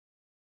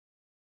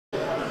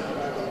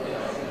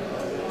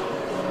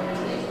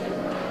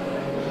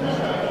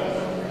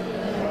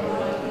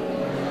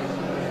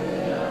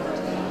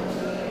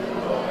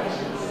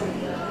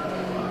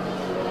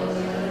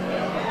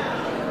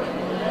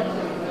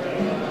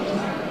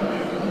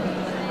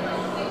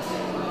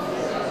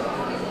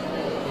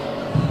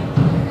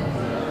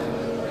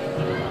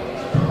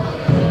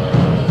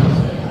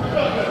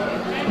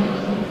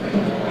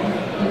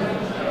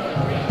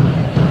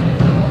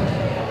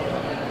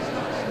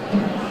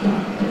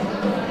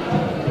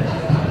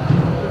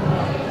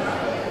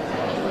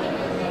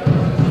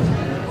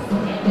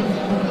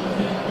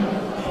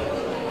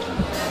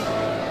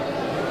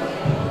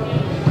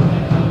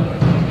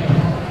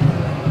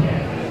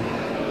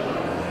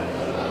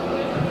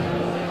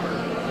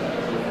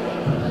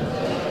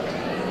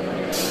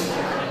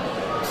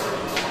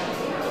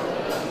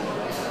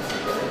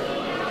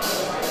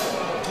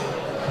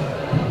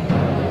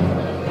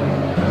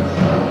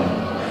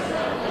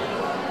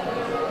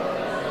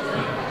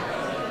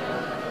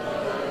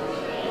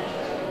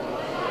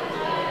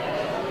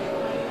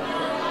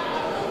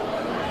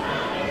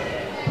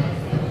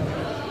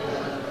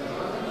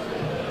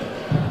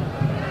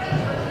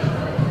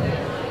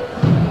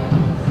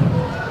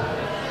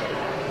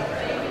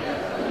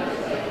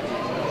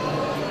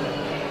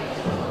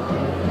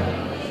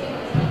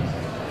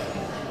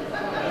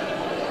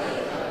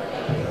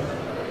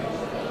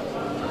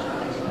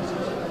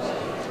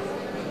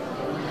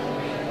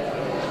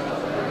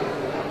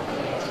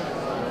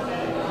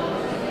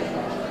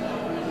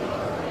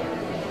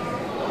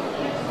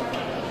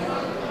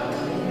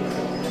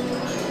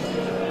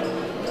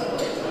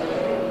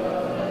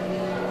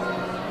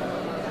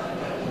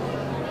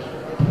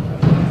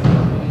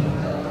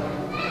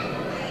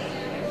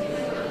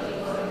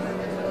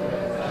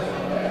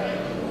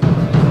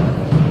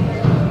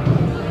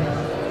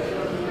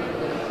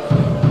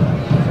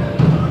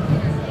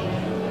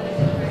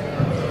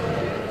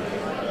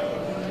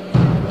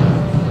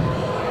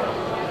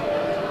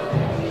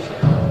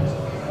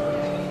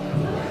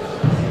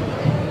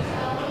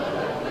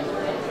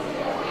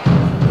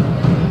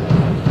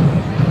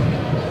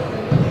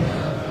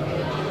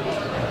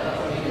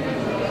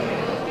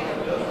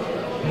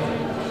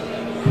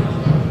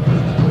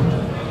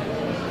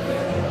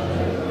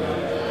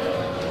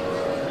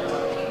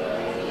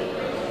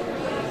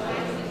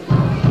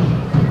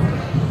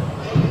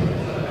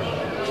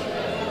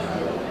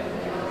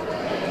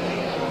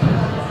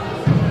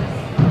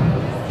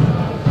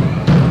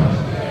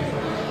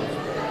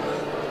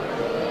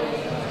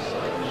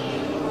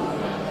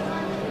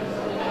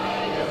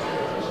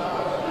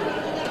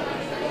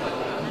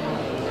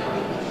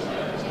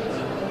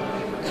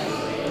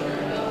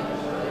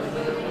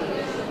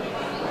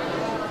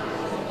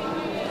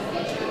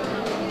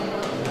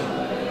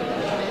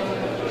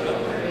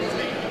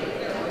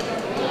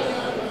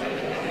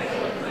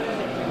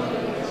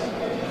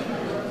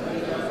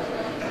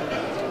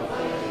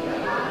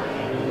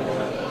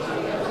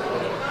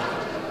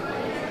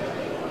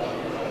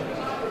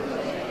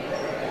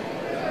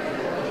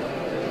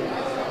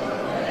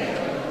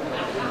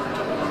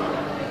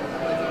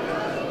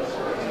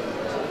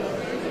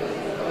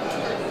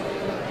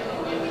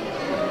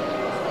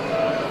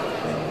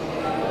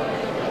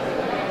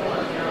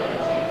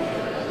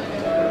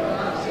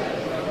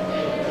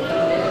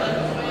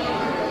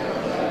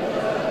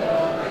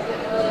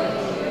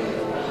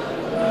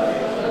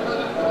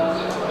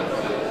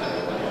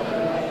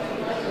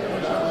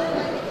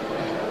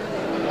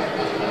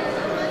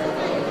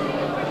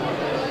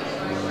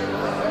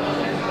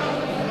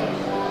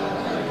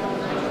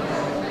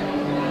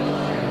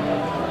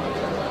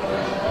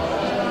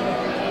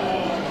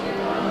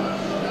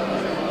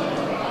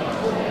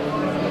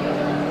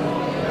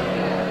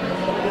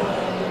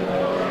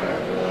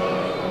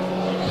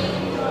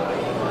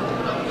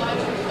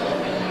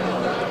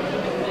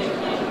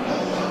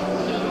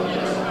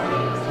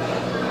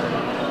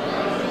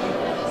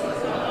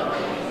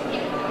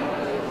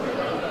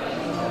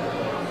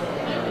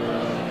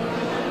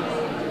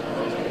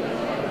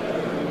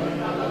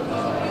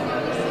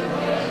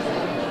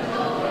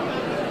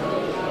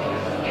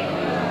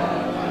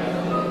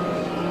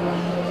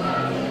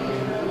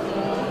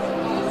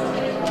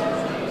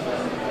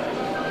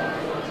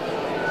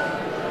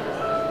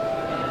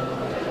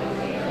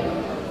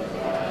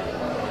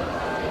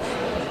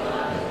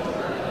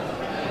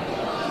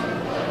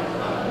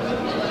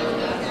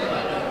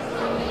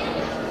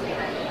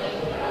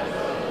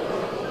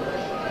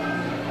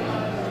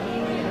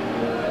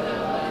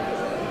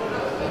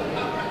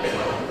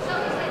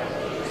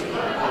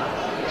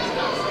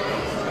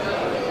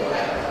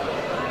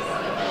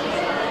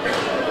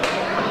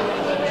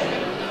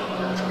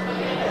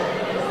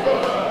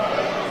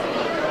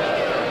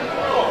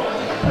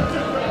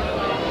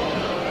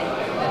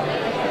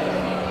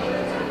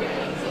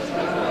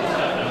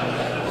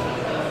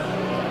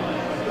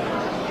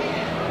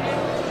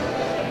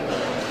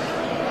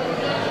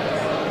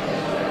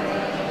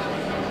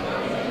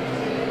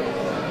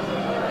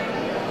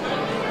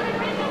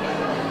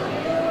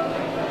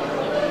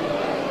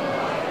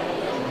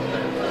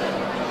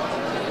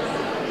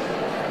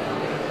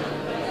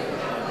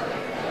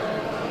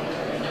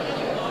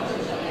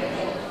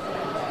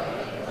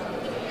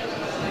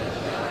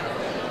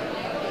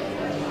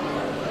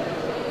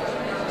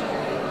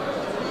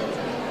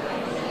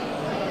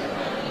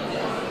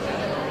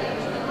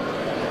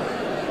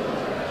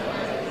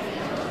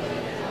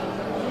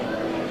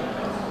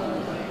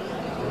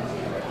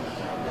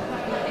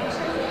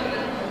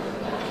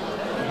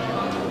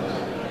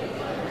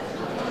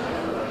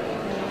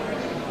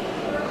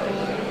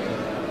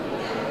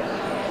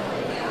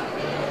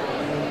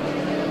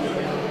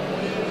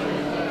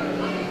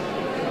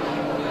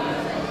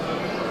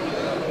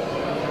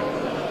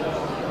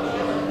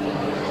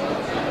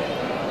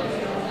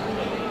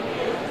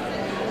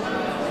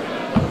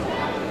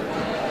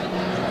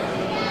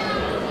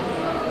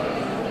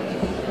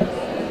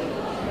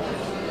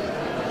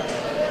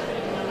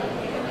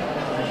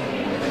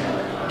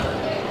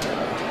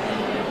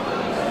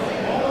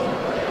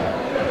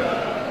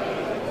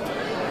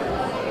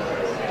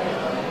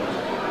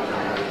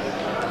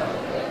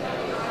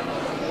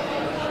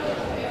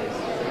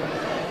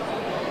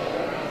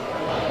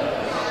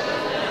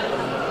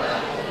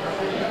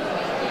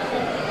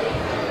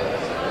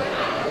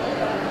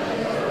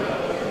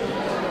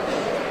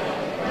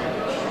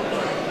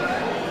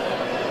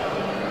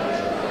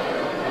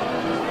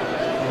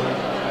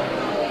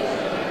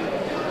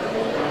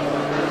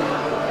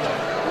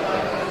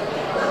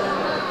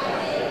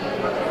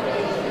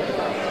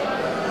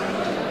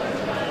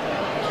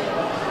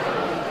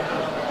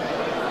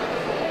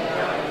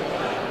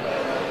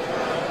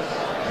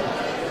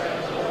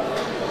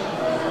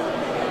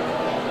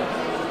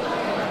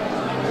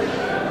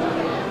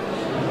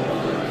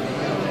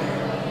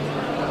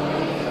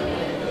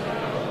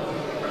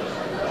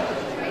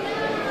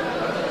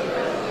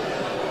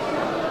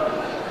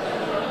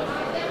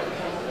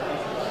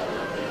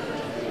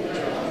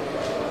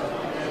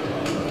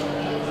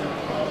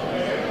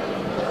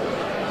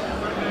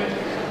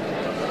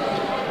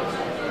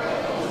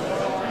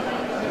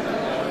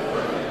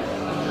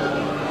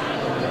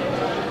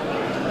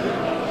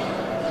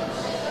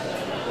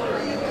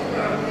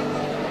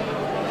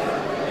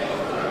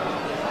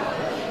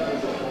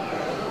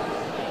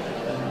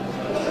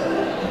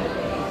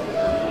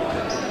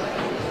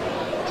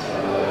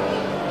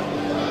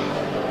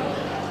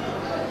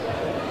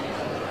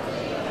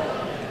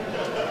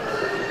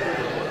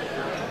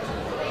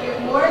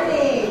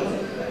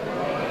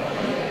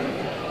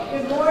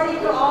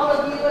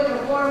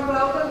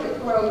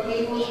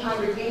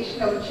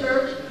Congregational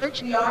Church.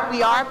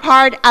 We are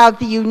part of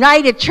the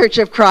United Church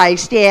of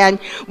Christ, and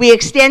we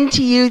extend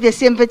to you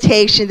this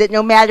invitation that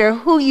no matter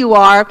who you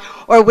are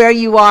or where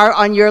you are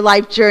on your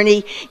life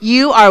journey,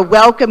 you are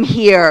welcome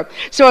here.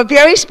 So a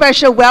very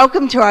special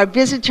welcome to our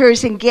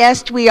visitors and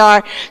guests. We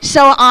are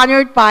so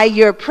honored by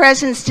your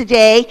presence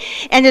today,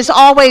 and as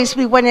always,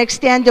 we want to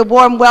extend a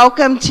warm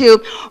welcome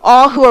to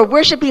all who are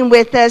worshiping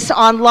with us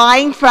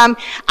online from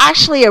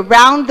actually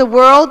around the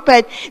world.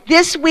 But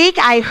this week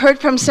I heard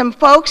from some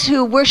folks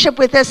who worship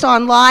with us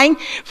online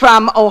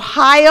from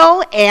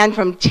Ohio and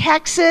from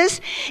Texas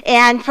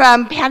and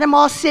from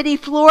Panama City,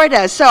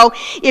 Florida. So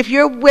if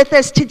you're with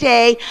us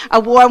today, a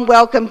warm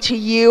welcome to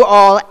you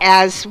all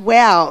as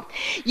well.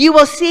 You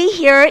will see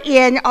here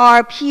in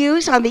our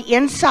pews on the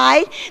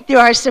inside, there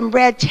are some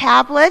red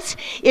tablets.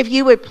 If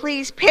you would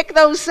please pick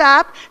those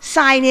up,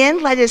 sign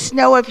in, let us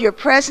know of your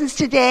presence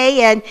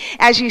today. And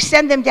as you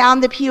send them down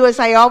the pew, as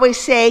I always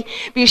say,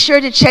 be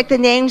sure to check the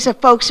names of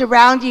folks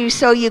around you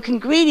so you can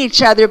greet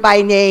each other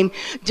by name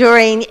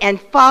during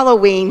and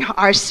following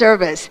our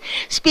service.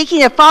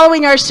 Speaking of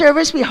following our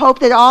service, we hope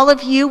that all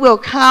of you will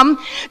come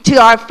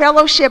to our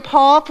fellowship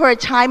hall for a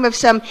time of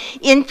some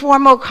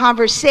informal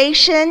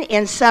conversation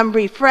and some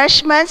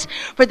refreshments.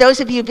 For those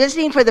of you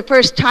visiting for the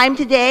first time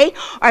today,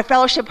 our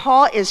fellowship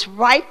hall is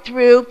right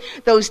through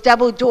those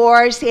double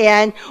doors,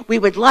 and we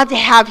would love to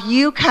have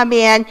you come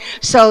in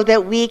so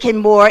that we can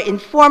more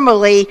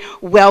informally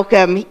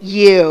welcome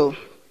you.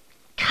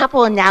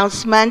 Couple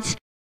announcements.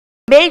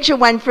 Major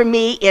one for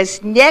me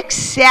is next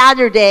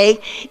Saturday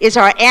is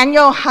our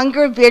annual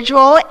Hunger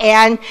Vigil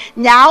and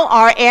now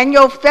our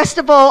annual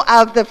Festival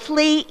of the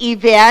Flea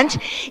event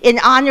in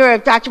honor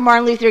of Dr.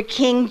 Martin Luther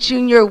King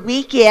Jr.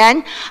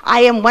 weekend.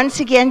 I am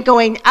once again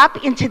going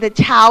up into the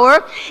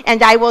tower,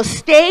 and I will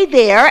stay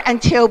there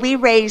until we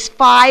raise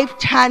 5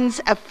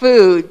 tons of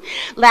food.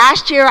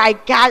 Last year I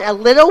got a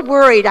little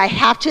worried, I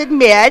have to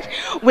admit,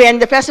 when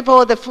the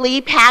Festival of the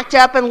Flea packed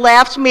up and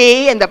left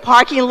me and the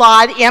parking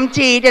lot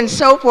emptied and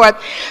so forth.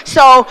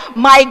 So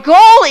my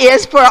goal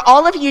is for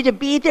all of you to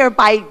be there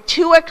by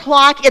 2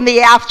 o'clock in the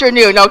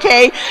afternoon,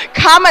 okay?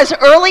 Come as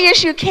early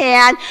as you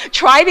can.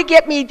 Try to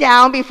get me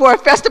down before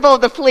Festival of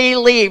the Flea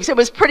leaves. It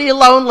was pretty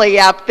lonely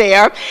up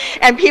there.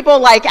 And people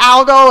like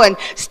Aldo and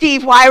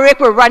Steve Wyrick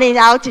were running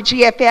out to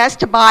GFS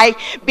to buy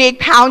big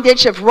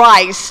poundage of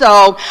rice.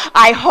 So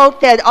I hope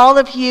that all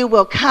of you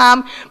will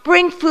come,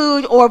 bring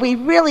food, or we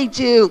really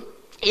do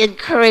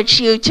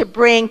encourage you to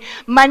bring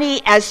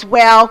money as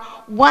well.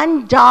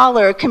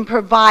 $1 can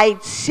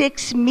provide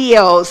 6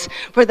 meals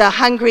for the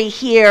hungry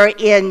here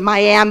in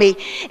Miami.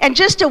 And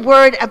just a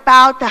word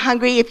about the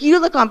hungry. If you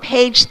look on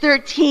page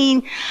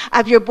 13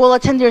 of your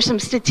bulletin, there's some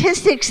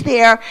statistics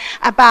there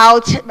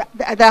about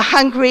the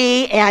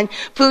hungry and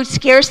food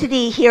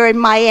scarcity here in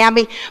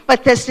Miami.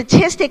 But the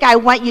statistic I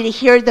want you to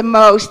hear the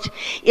most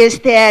is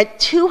that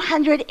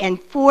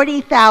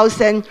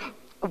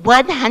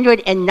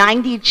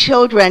 240,190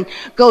 children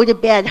go to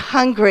bed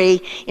hungry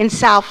in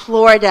South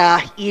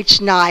Florida each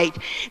night.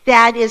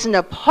 That is an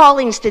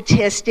appalling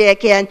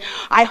statistic, and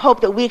I hope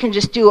that we can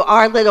just do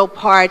our little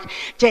part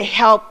to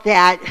help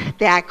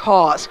that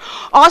cause.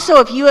 Also,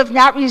 if you have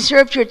not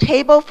reserved your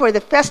table for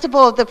the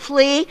Festival of the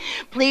Flea,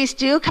 please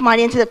do come on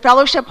into the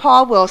fellowship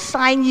hall. We'll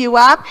sign you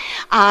up.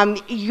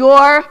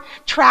 Your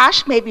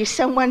trash may be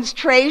someone's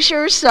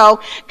treasure, so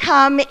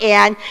come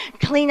and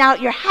clean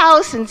out your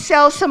house and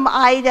sell some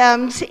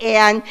items,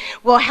 and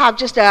we'll have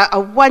just a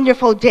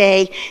wonderful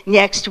day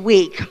next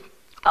week.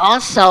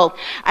 Also,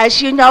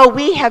 as you know,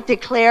 we have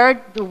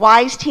declared, the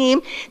WISE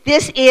team,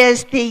 this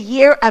is the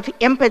year of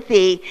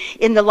empathy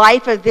in the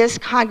life of this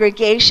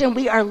congregation.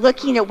 We are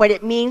looking at what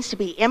it means to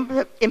be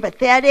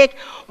empathetic,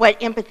 what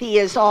empathy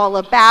is all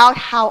about.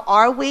 How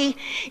are we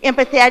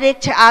empathetic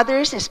to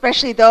others,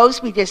 especially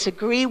those we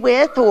disagree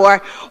with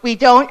or we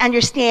don't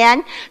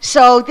understand?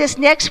 So this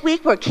next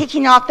week, we're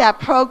kicking off that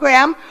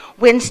program.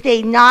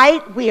 Wednesday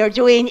night, we are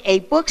doing a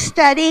book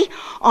study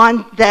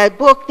on the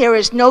book, There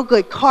Is No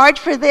Good Card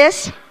for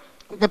This.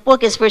 The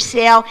book is for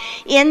sale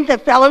in the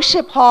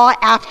fellowship hall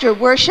after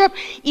worship.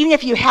 Even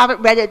if you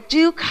haven't read it,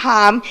 do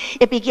come.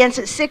 It begins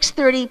at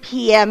 6:30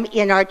 p.m.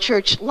 in our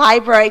church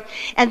library.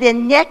 And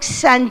then next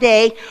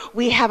Sunday,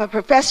 we have a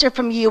professor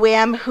from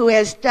UM who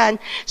has done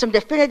some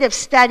definitive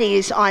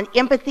studies on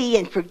empathy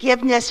and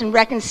forgiveness and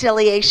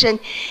reconciliation.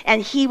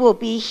 And he will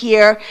be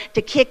here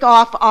to kick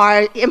off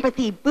our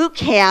empathy boot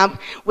camp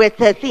with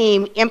the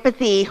theme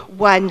Empathy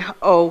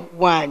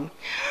 101.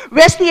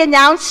 Rest of the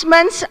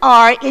announcements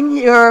are in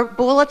your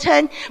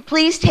bulletin.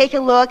 Please take a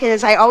look, and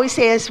as I always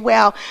say as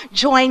well,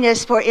 join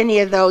us for any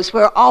of those.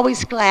 We're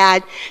always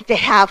glad to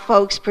have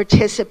folks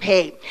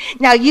participate.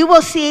 Now you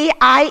will see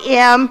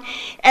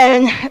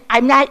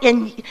I'm not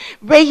in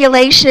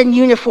regulation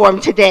uniform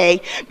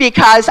today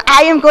because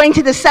I am going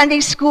to the Sunday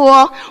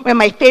school, one of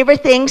my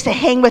favorite things to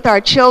hang with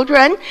our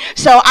children.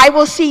 So I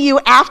will see you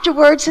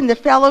afterwards in the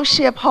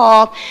fellowship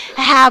hall.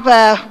 Have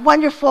a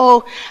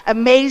wonderful,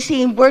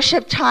 amazing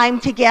worship time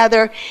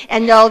together,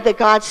 and know that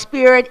God's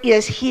Spirit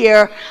is here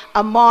here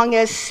among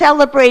us,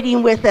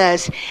 celebrating with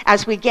us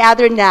as we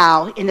gather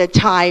now in a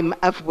time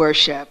of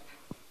worship.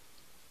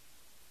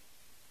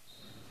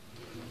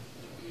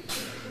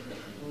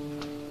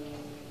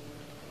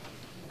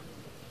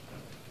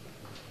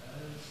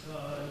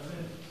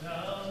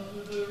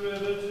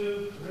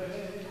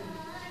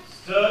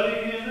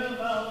 Studying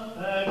about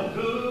that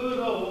good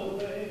old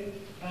way,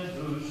 and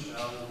who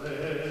shall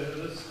wear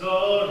the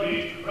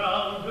starry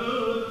crown?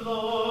 Good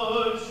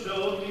Lord,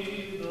 show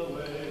me the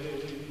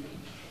way.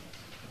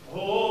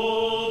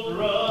 Oh,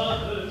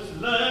 brothers,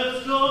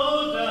 let's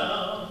go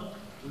down,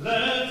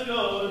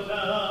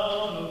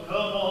 oh,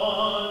 come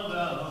on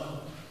down.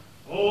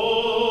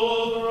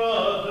 Oh,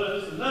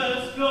 brothers,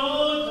 let's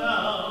go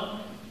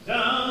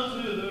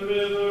down to the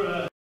river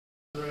and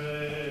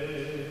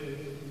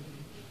pray.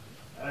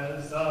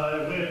 As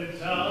I went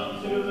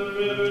down to the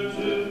river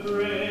to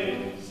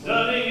pray,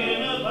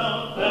 studying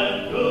about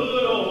that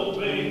good old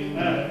way,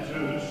 and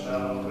who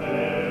shall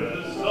wear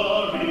the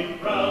starry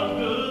crown?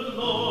 Good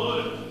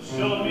Lord,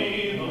 show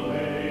me the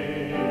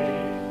way.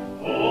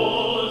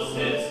 Oh,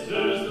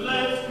 sisters,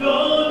 let's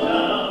go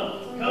down.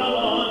 Come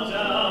on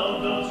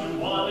down, don't you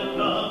want to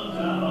come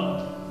down?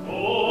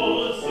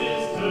 Oh,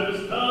 sisters,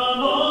 come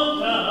on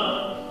down.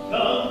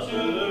 Come to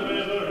the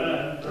river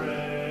and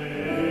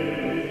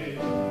pray.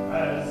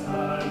 As I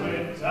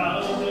went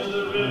down to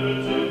the river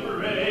to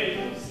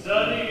pray,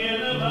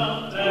 studying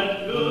about that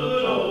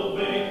good old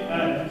way,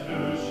 and who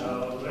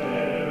shall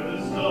wear the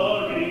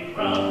starry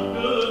crown?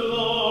 Good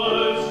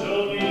Lord,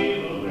 show me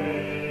the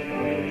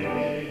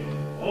way.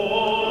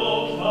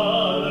 Oh,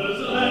 fathers,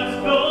 let's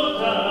go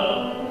down.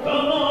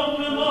 Come on,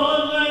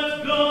 let's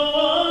go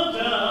on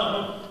down.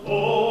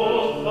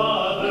 Oh,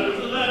 fathers,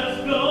 let's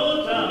go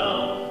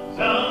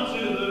down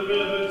to the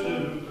river to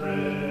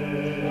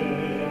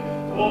pray.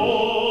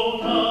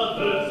 Oh,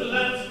 mothers,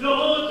 let's go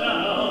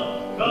down.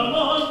 Come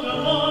on,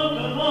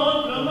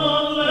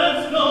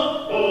 let's go.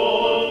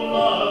 Oh,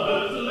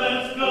 mothers,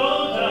 let's go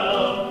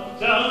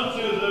down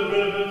to the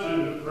river to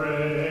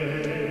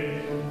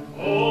pray.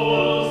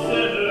 Oh,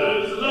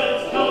 sinners,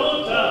 let's go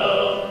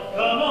down.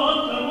 Come on,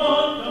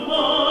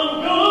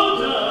 go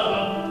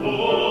down.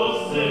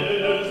 Oh,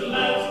 sinners,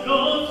 let's go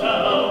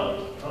down.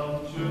 Come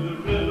to the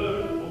river,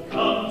 oh,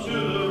 come to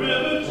the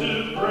river to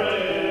pray.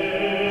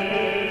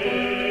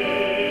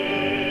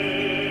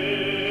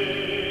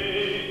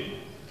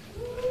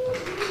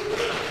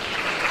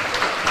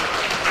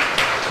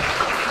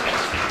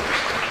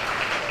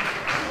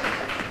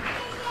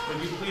 Would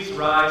you please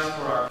rise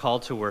for our call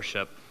to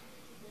worship?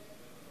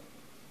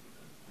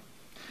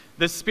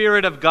 The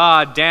Spirit of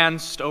God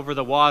danced over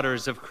the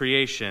waters of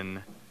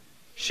creation,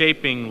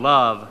 shaping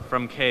love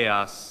from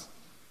chaos.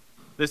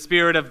 The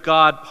Spirit of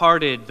God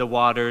parted the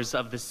waters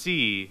of the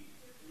sea,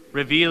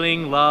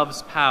 revealing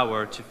love's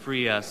power to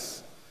free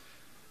us.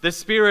 The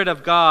Spirit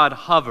of God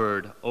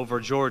hovered over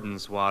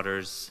Jordan's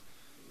waters,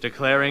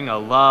 declaring a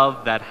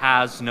love that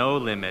has no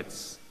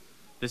limits.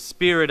 The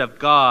Spirit of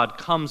God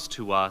comes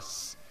to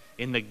us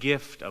in the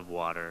gift of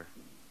water,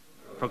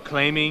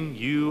 proclaiming,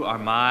 "You are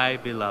my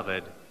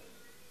beloved."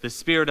 The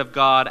Spirit of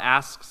God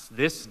asks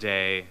this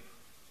day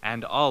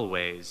and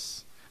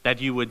always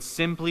that you would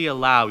simply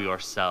allow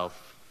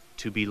yourself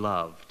to be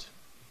loved.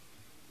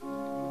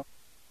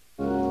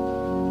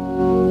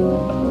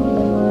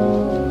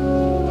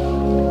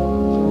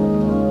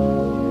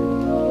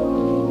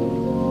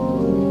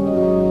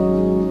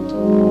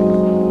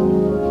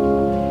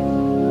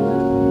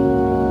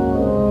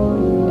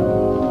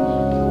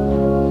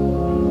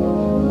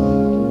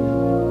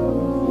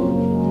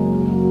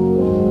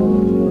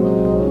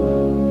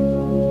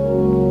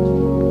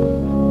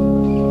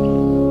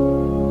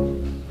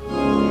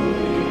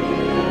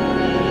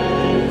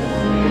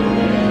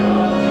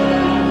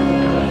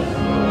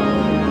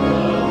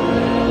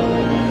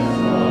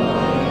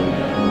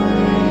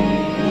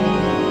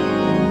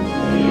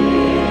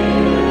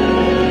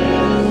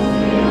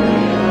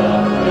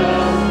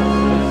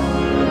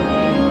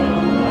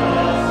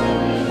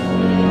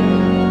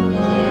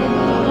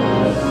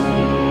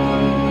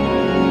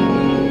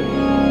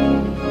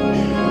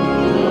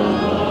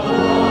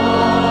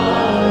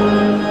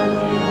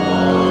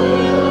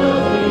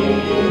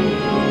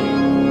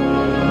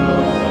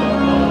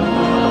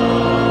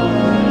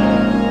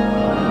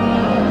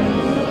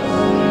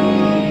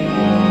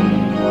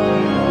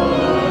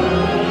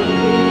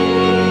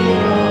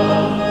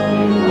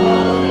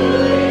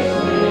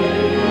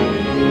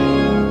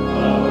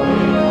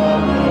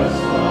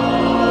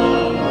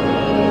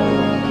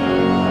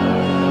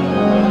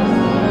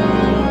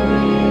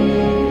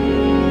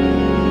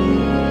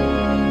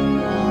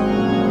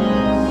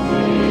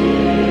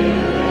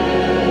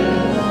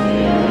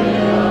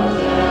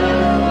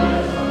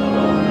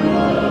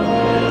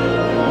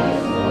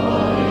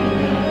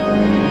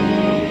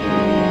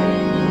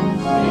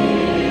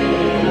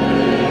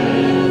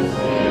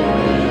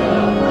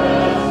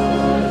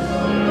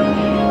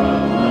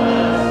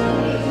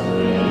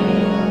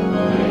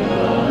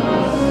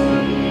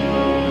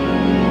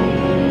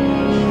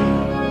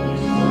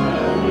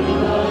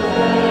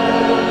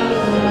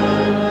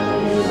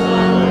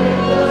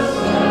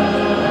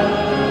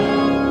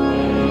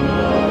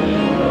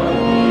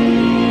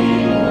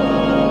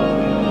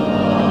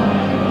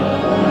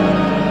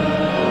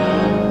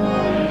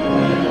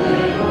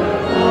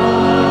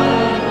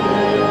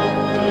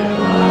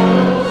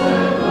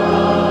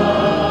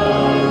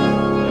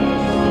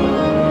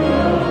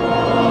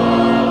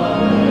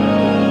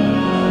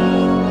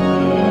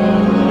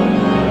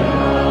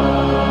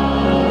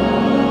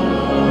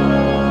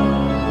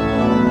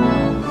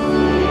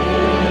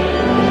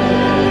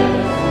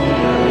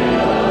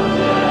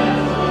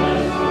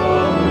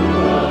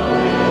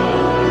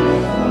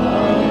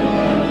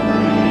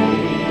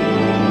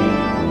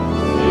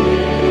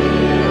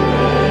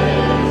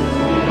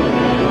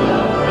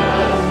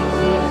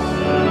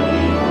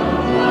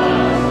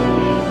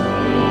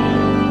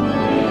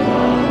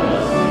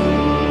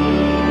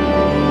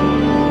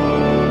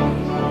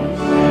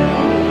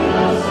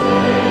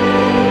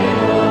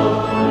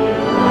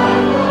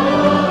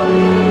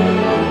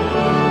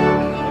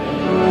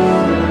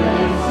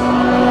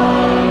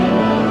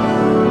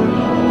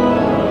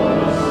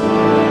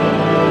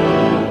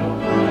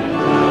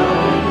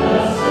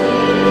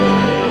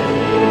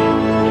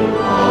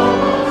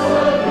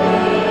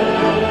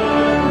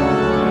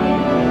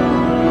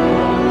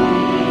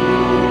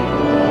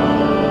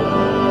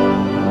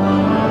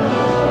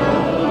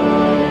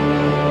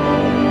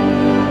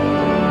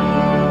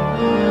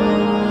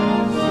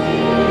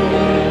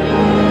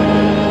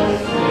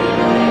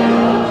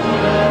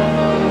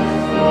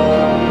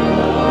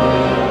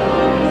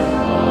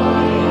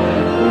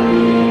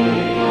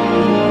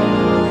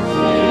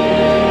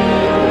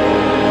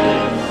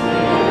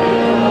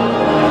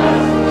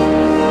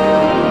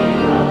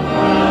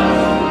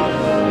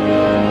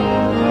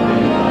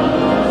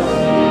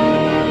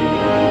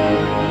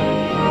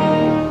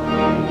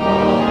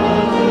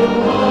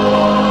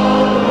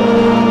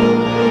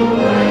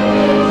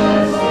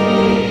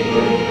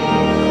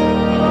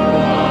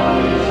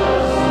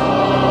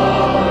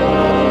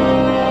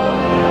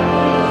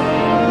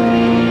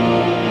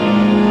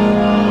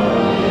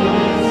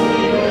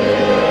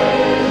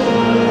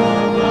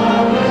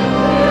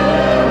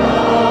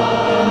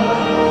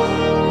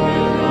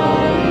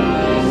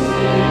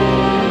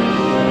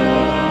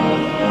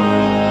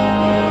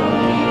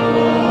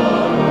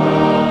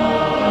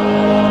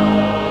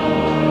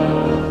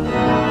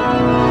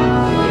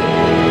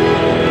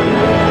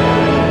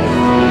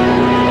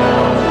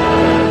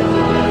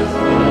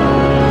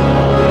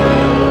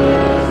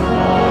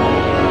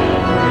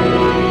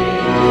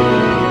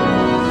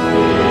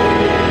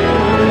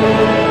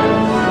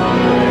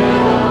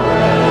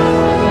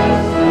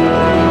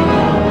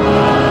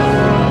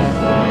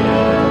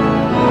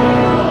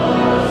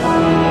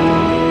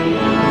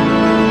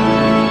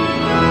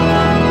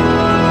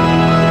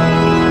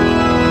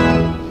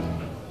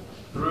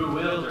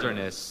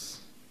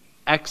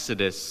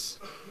 Exodus,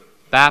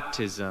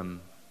 baptism,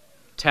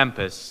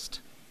 tempest.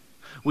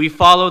 We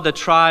follow the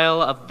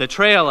trail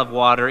of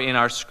water in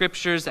our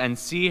scriptures and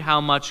see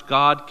how much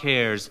God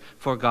cares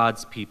for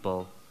God's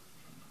people.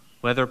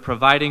 Whether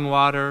providing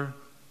water,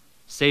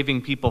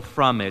 saving people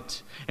from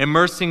it,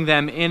 immersing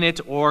them in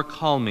it, or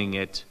calming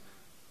it,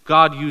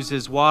 God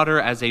uses water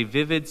as a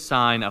vivid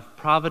sign of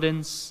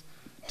providence,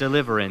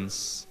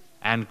 deliverance,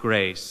 and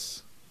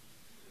grace.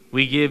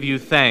 We give you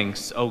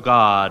thanks, O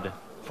God,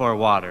 for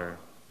water.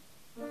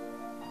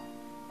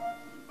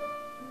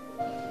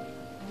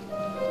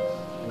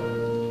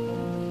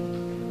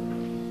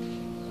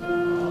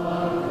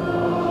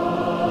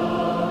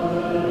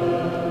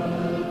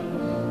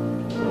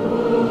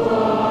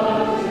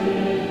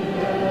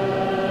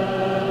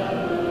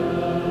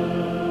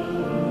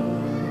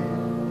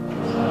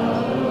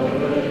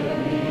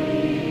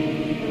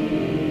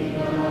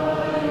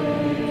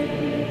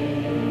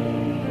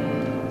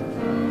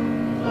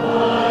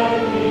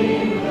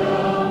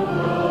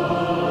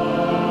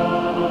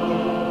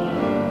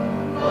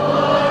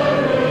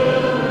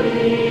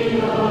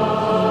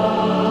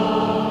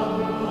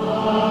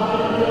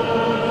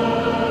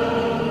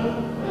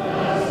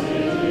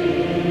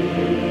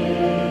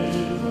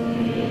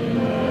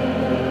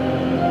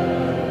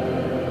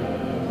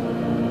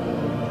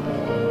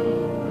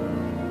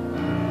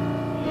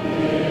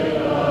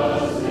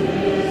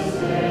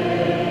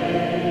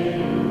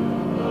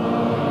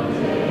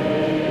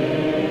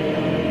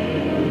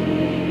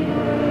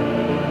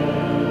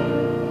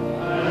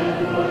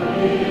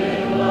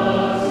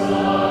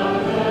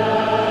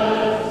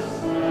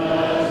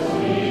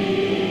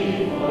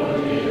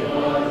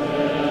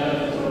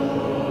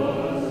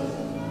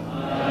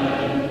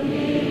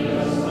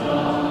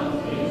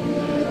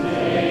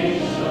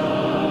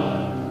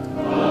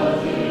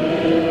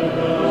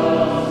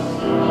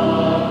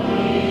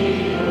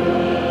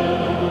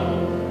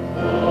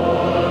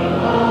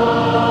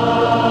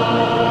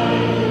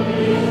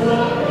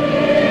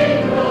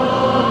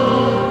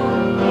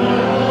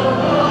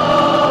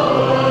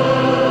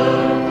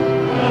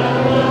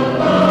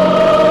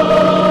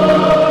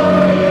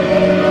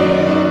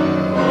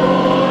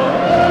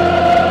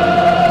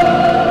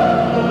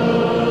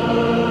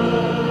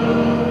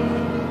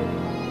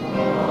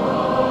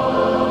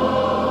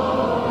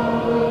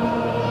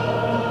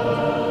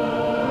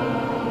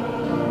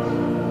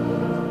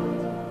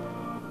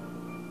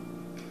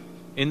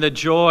 In the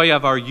joy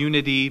of our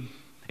unity,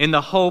 in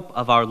the hope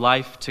of our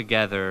life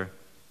together,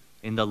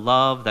 in the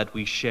love that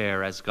we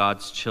share as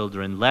God's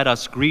children, let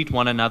us greet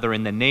one another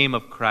in the name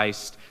of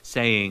Christ,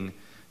 saying,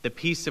 "The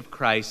peace of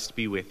Christ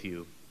be with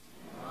you."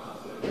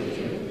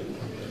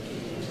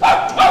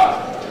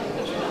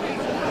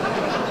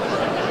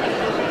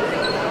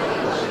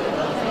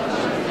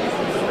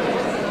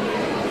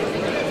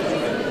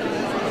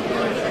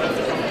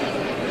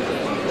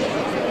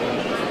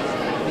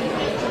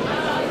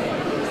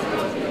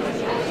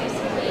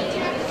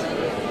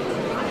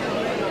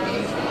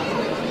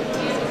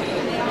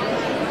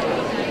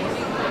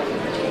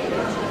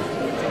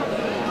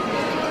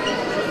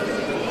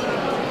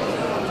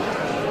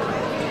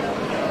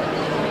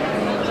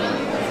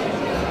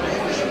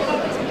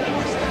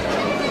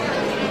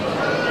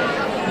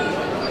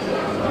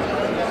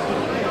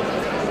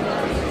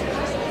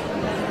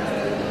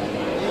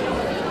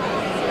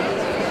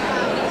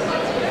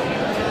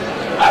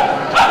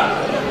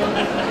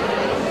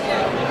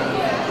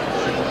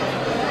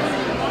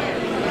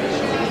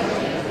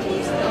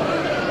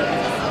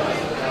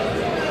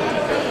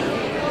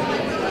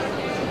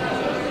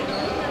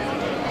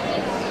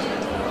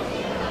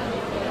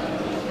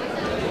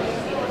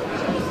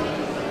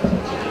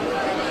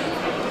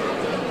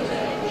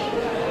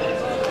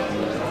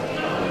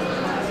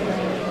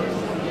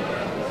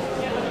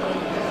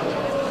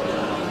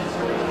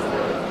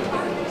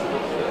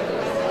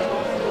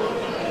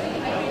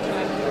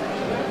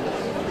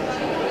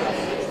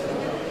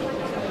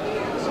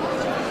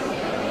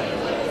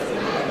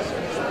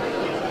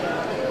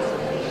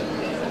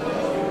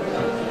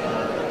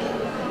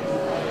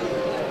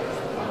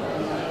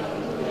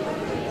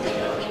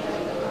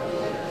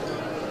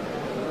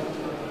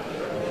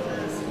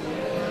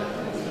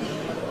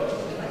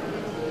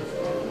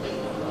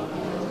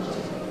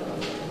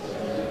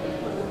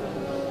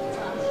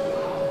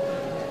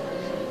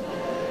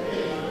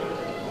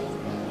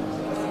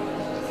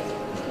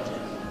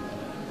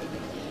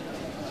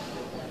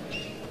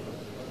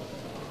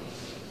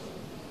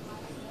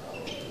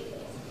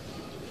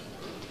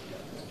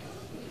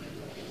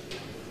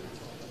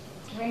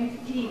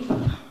 Drink deep,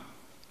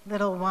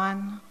 little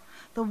one.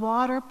 The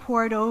water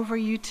poured over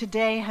you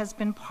today has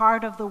been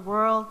part of the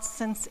world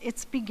since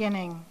its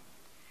beginning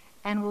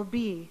and will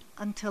be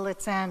until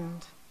its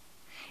end.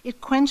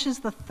 It quenches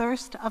the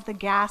thirst of the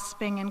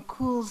gasping and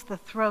cools the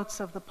throats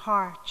of the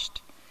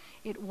parched.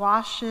 It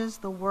washes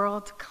the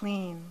world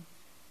clean.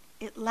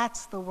 It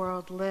lets the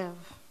world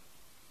live.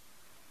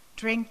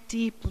 Drink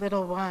deep,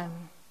 little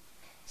one.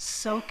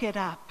 Soak it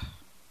up.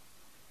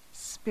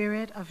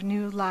 Spirit of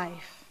new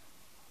life.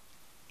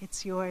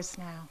 It's yours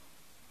now.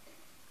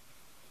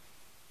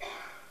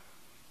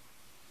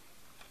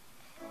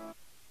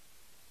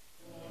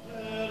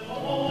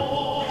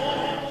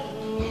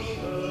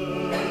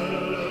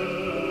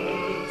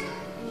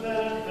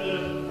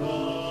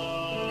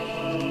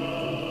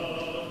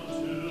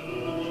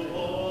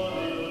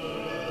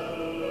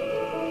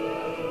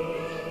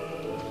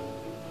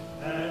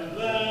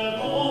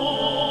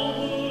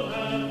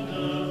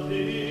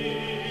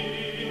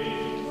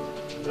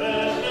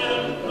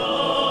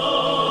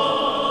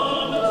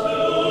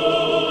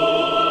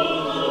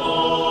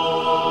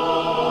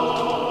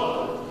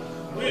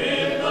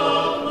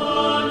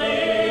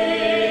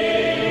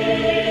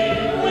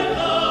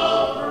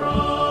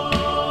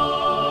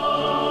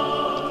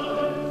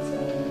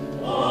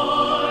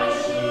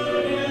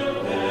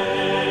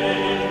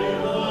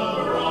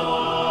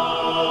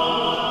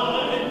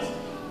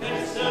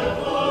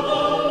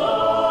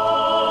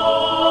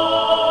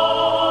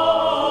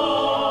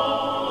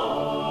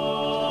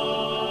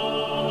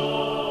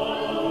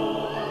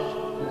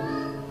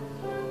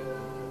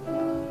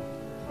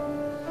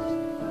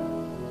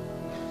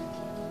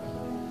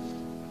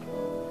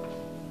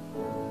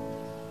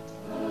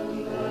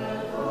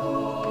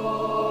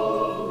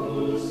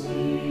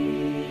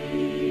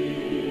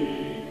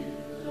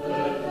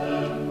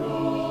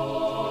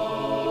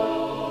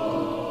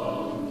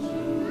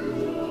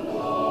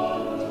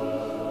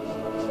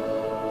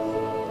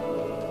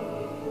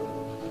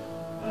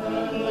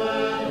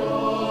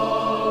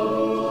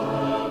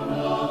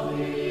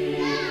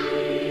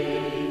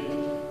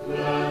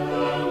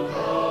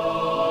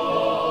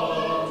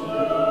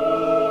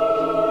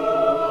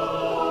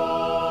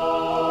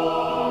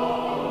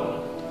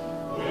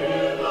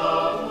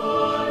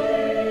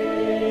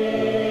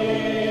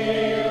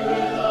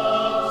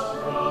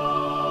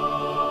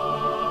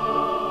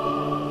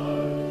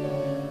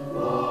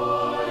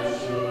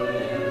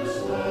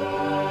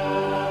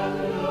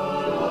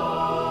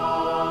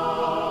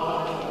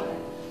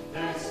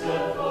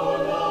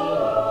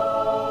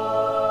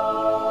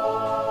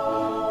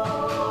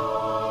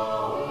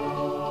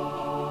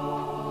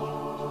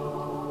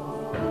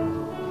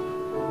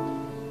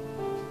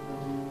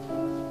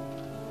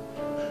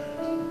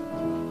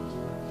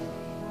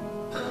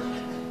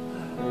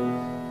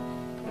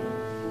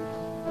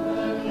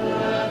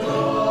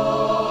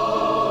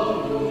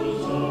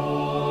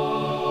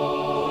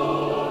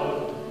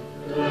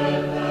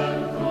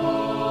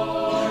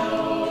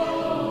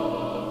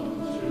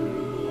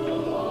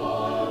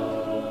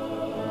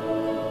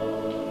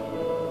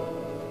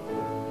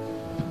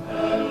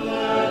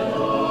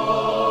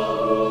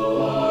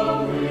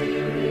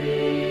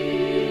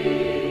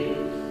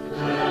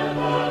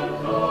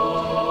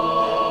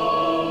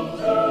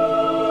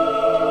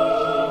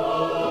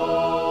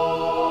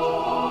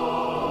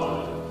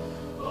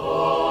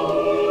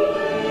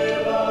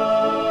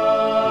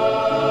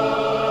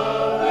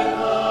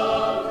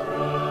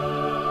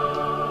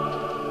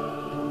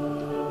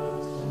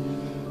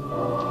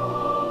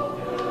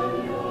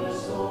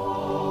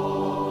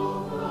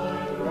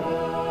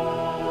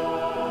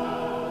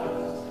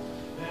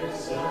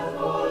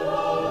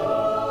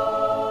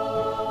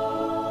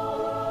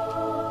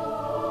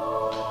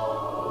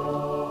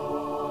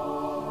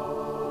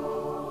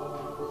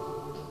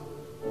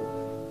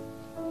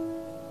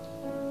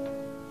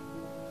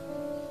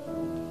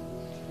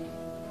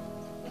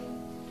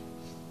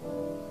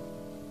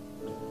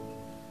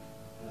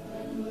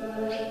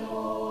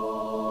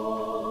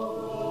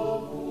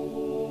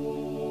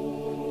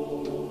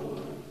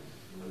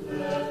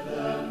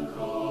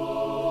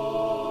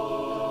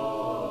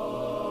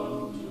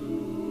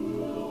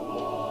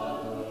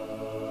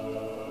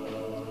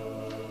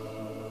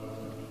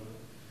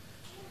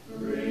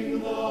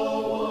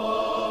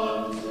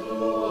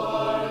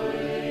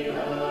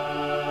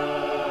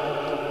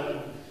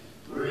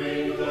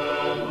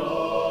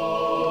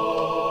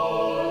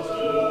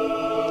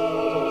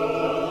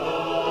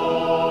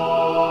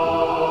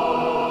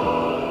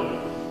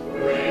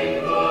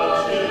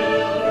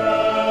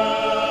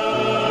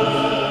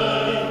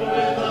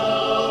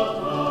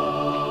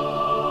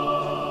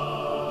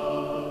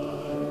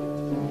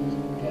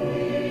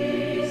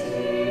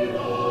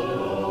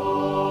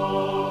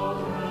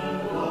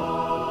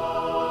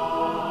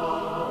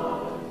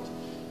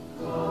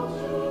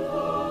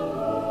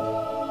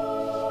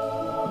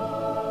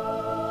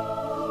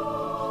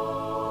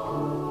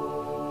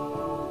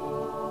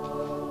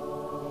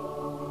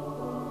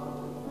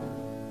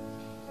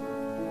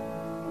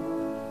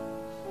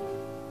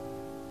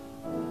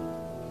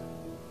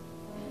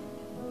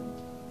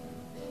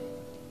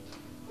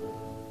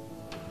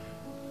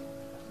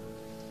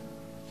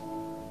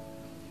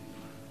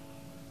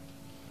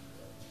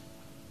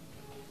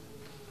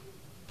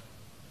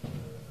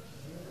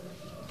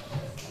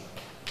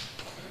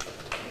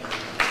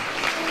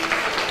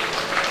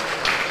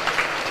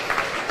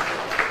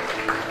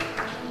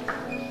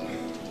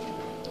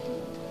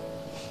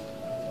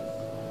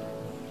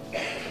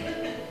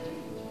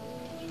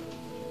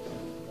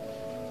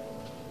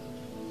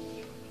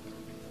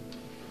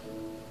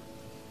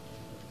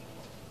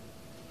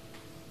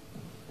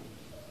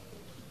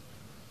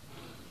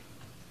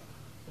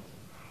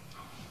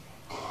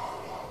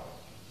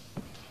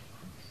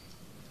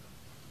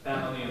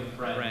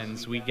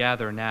 friends, we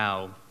gather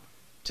now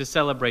to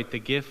celebrate the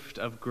gift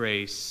of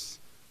grace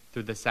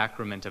through the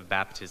sacrament of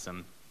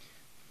baptism.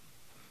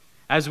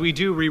 As we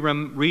do,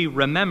 we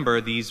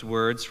remember these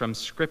words from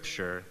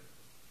Scripture.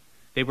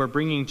 They were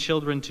bringing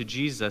children to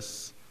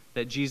Jesus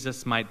that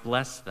Jesus might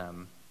bless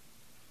them,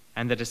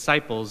 and the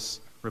disciples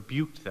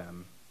rebuked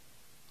them.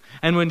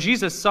 And when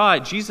Jesus saw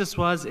it, Jesus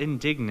was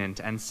indignant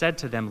and said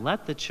to them,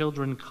 "Let the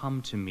children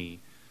come to me.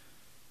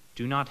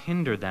 Do not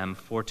hinder them,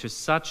 for to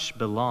such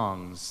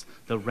belongs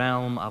the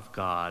realm of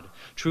God.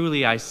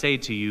 Truly I say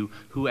to you,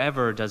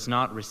 whoever does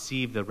not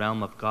receive the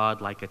realm of God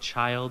like a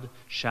child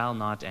shall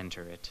not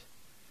enter it."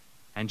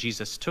 And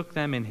Jesus took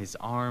them in his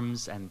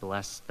arms and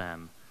blessed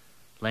them,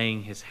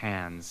 laying his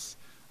hands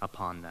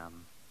upon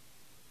them.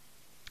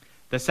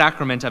 The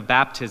sacrament of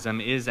baptism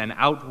is an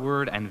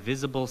outward and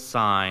visible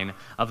sign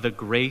of the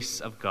grace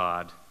of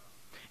God,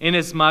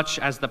 inasmuch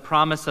as the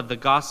promise of the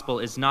gospel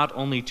is not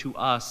only to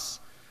us,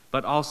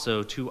 but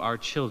also to our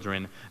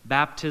children.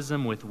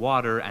 Baptism with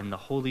water and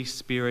the Holy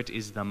Spirit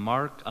is the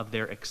mark of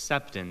their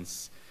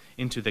acceptance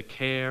into the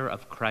care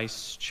of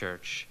Christ's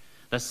church,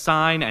 the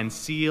sign and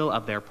seal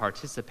of their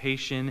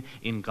participation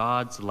in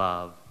God's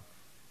love,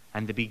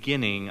 and the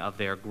beginning of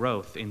their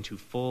growth into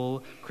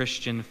full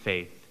Christian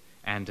faith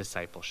and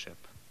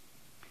discipleship.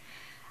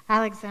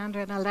 Alexander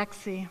and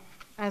Alexei,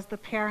 as the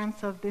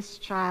parents of this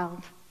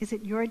child, is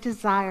it your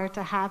desire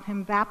to have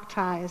him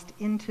baptized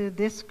into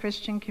this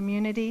Christian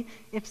community?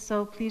 If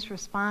so, please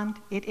respond,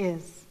 it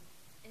is.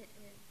 It is.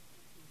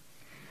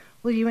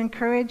 Will you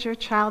encourage your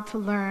child to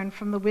learn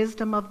from the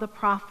wisdom of the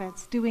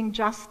prophets, doing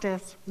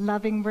justice,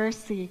 loving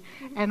mercy,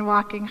 and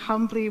walking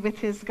humbly with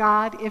his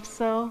God? If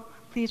so,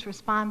 please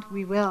respond,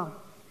 we will.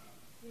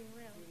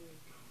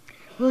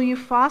 Will you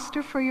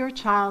foster for your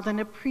child an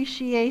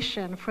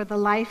appreciation for the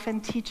life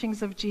and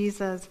teachings of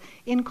Jesus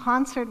in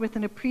concert with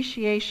an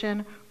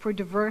appreciation for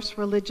diverse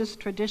religious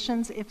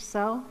traditions? If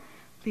so,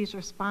 please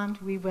respond,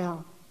 we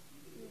will.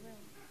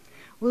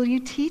 Will you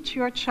teach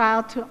your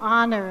child to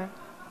honor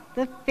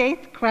the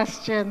faith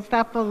questions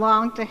that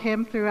belong to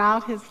him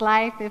throughout his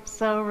life? If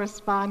so,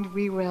 respond,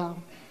 we will.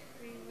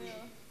 We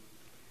will.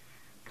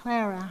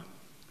 Clara,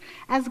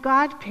 as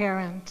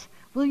godparent,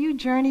 will you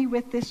journey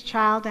with this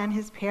child and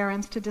his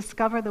parents to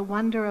discover the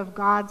wonder of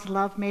God's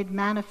love made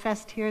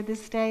manifest here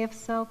this day? If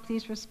so,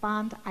 please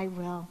respond, I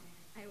will.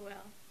 I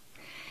will.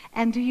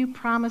 And do you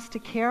promise to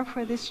care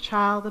for this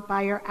child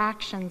by your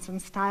actions and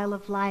style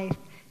of life,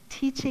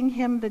 teaching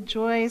him the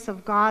joys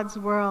of God's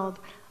world,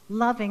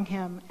 loving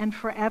him, and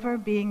forever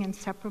being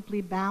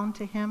inseparably bound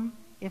to him?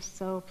 If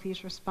so,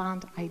 please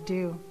respond, I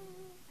do.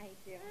 I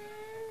do.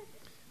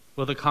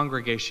 Will the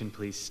congregation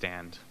please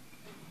stand?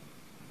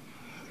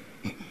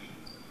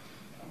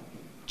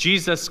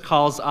 Jesus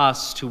calls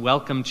us to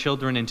welcome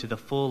children into the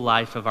full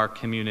life of our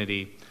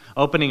community,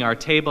 opening our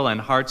table and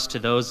hearts to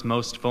those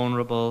most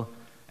vulnerable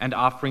and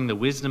offering the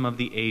wisdom of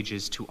the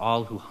ages to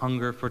all who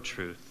hunger for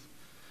truth.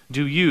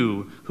 Do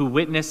you, who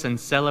witness and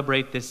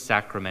celebrate this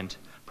sacrament,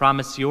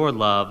 promise your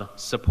love,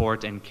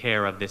 support, and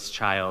care of this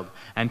child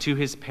and to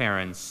his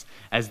parents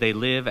as they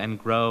live and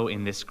grow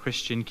in this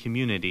Christian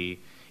community?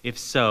 If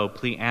so,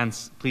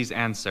 please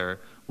answer,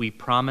 we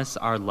promise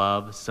our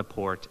love,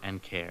 support, and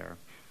care.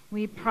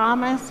 We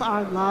promise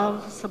our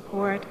love,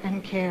 support,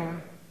 and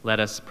care. Let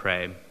us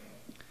pray.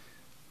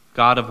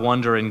 God of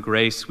wonder and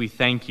grace, we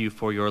thank you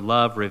for your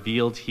love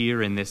revealed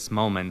here in this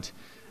moment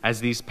as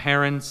these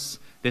parents,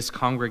 this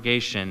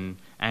congregation,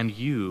 and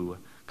you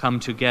come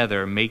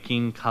together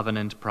making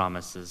covenant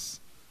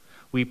promises.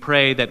 We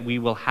pray that we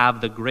will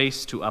have the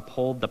grace to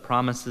uphold the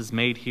promises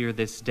made here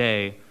this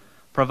day,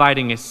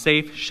 providing a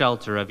safe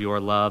shelter of your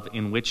love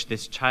in which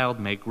this child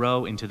may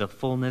grow into the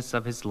fullness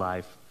of his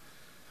life.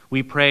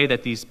 We pray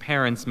that these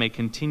parents may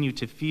continue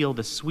to feel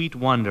the sweet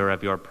wonder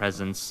of your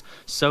presence,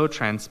 so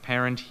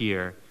transparent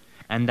here,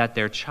 and that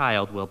their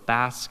child will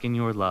bask in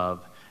your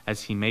love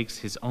as he makes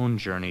his own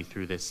journey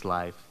through this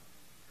life.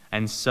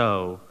 And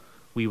so,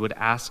 we would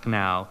ask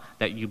now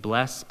that you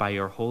bless by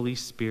your Holy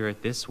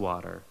Spirit this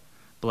water.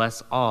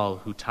 Bless all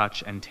who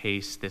touch and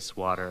taste this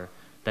water,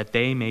 that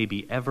they may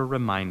be ever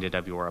reminded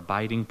of your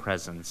abiding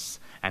presence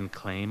and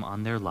claim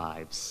on their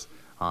lives.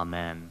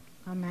 Amen.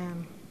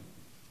 Amen.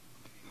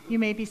 You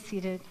may be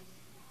seated.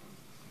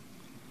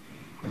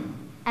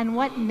 And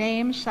what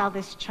name shall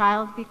this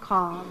child be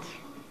called?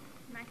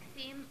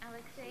 Maxim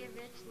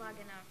Alexeyevich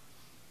Loganov.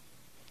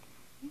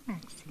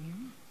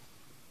 Maxim.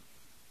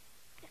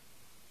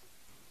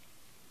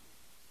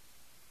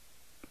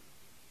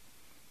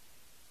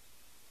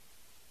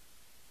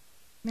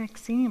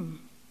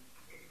 Maxim,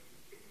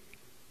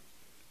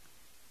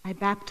 I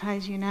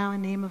baptize you now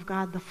in the name of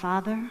God the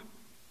Father,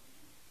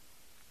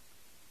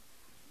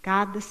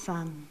 God the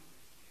Son,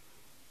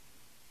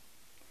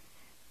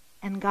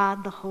 and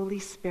God the Holy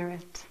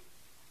Spirit,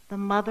 the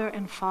mother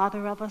and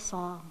father of us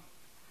all,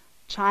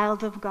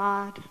 child of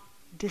God,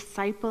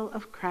 disciple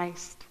of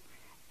Christ,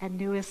 and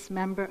newest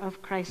member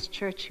of Christ's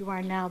church. You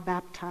are now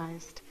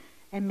baptized,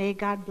 and may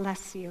God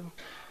bless you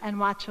and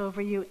watch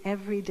over you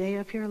every day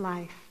of your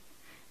life.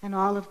 And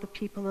all of the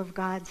people of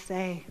God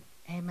say,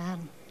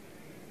 amen.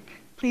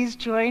 Please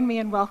join me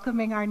in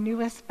welcoming our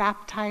newest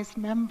baptized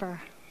member.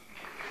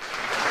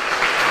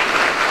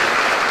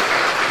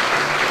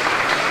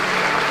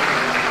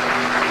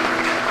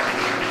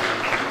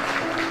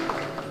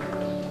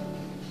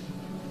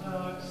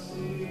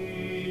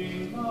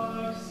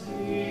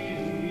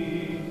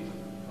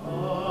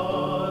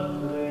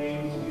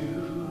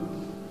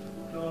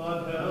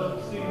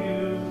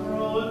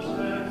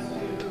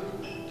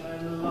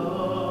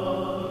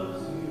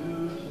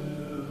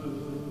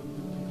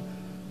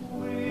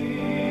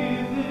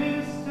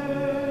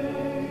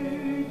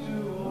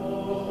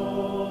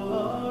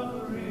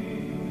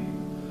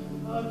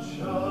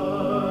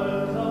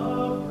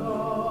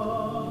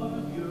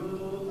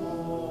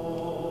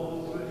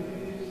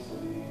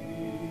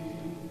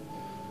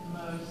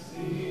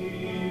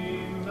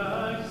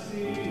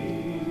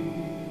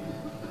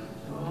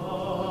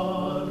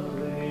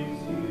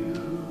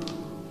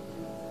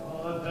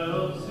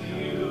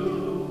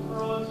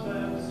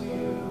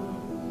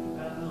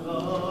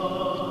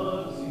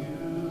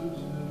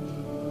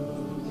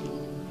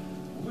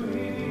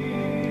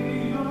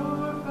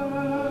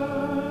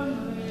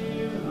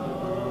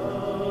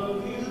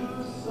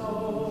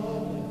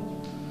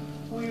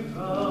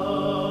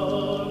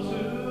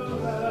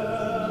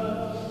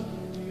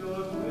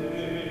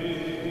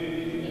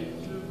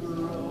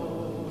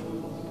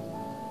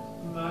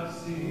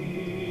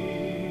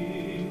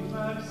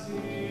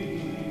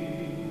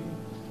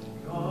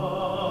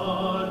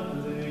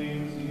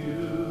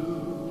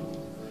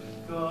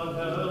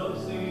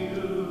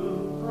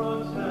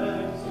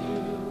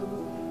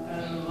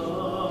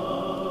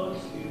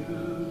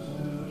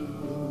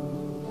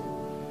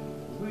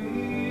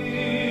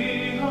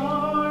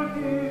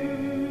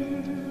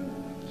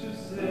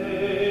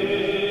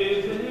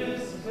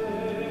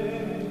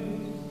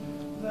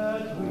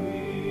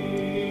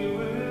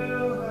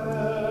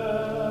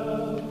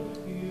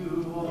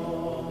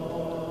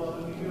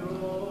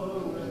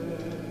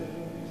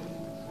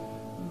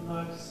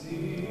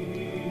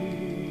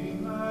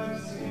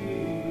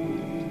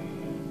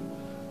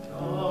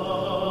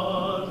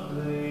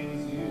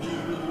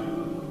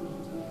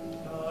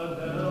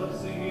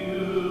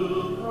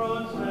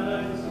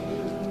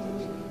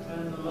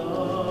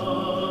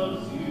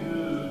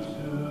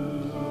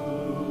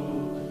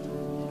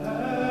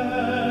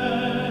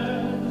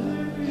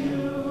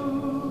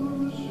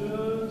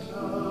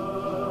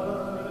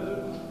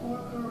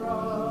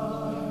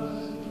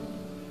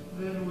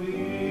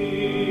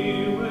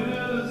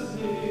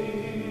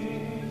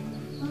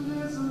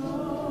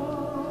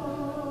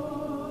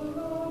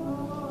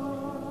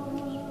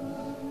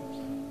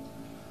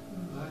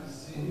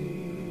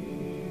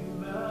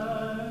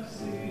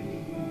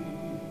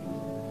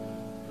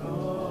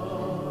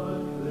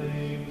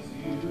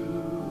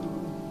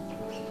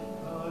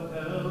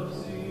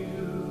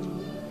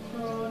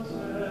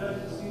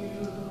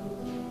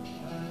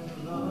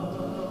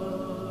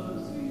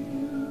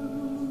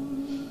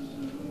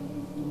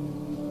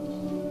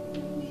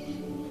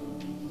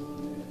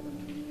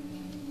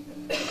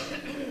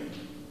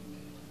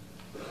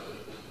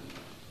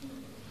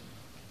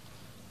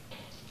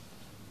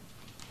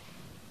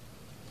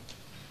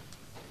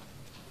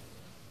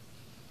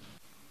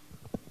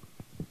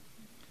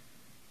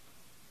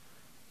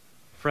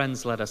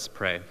 Friends, let us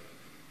pray.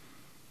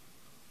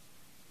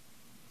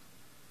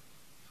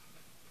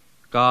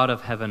 God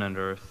of heaven and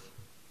earth,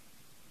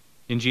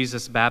 in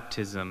Jesus'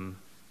 baptism,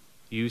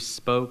 you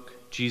spoke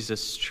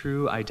Jesus'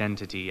 true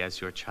identity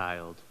as your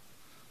child,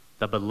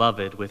 the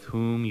beloved with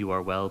whom you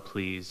are well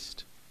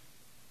pleased.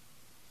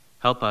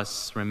 Help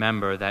us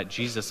remember that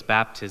Jesus'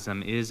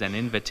 baptism is an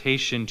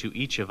invitation to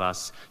each of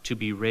us to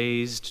be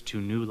raised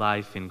to new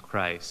life in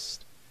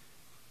Christ.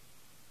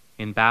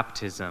 In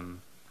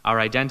baptism, our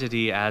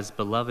identity as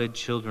beloved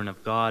children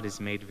of God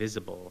is made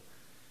visible,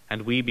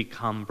 and we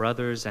become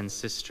brothers and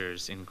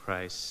sisters in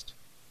Christ.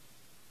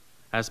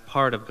 As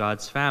part of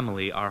God's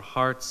family, our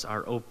hearts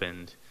are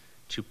opened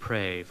to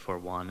pray for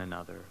one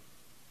another.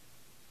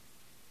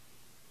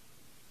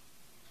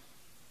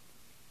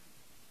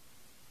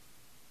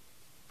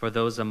 For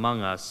those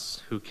among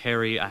us who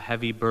carry a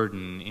heavy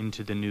burden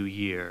into the new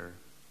year,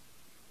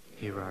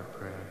 hear our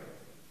prayer.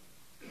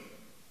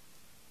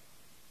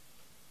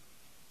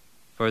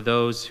 For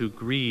those who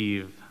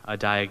grieve a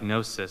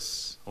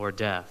diagnosis or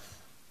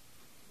death,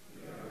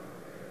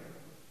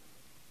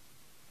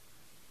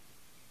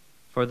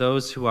 for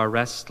those who are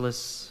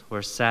restless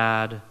or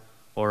sad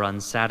or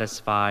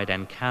unsatisfied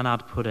and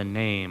cannot put a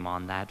name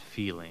on that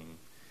feeling,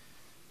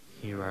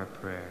 hear our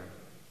prayer.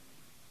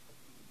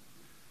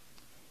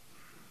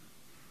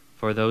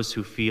 For those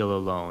who feel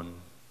alone,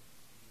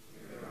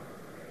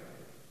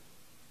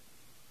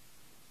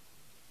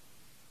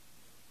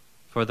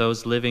 for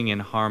those living in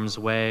harm's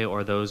way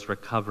or those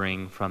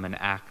recovering from an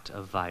act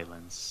of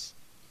violence,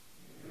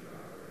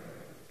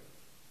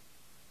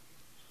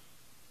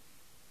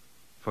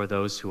 for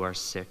those who are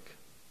sick,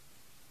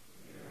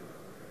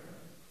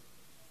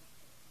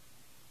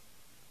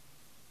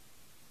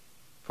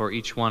 for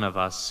each one of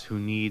us who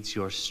needs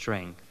your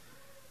strength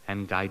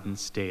and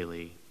guidance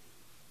daily,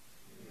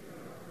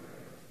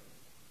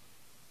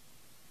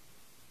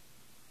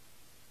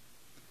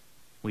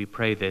 We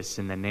pray this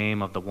in the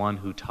name of the one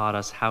who taught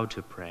us how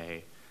to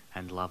pray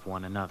and love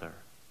one another.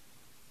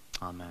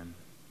 Amen.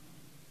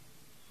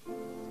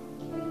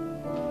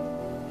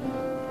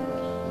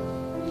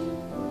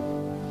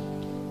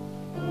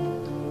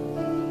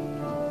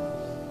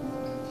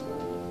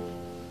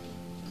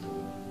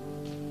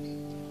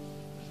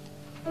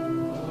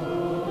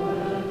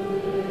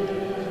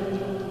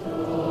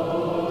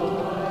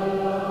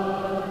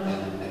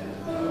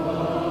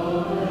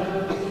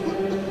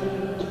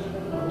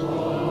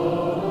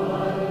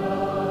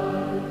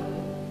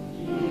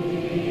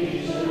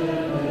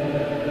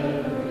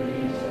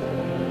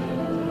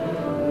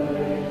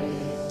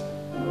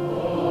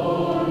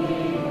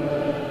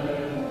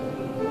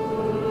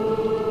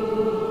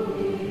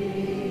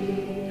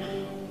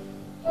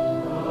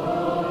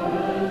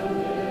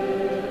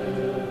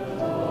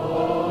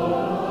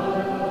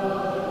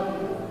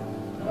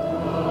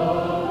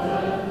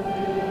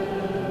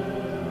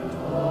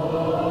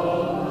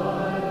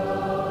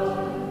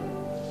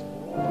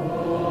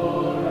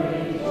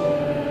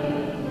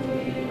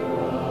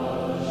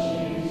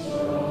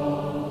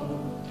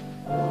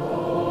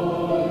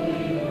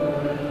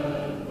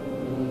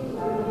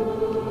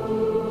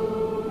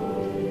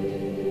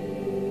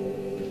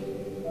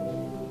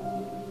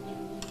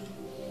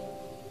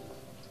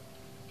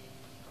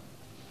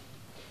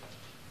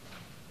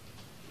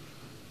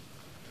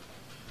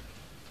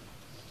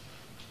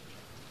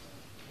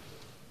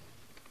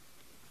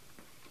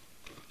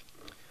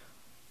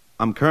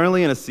 I'm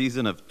currently in a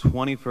season of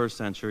 21st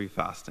century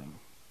fasting.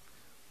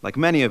 Like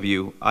many of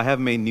you, I have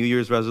made New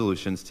Year's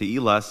resolutions to eat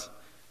less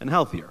and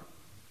healthier.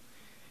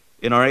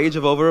 In our age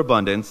of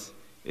overabundance,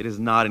 it is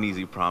not an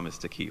easy promise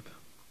to keep.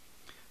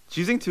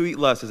 Choosing to eat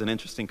less is an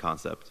interesting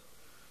concept.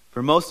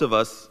 For most of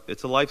us,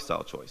 it's a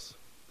lifestyle choice.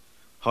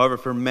 However,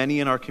 for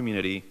many in our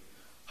community,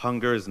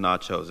 hunger is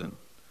not chosen,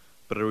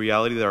 but a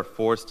reality they are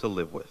forced to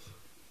live with.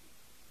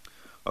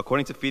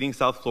 According to Feeding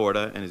South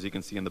Florida, and as you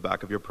can see in the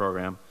back of your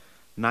program,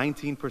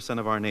 19%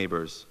 of our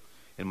neighbors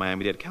in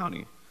Miami-Dade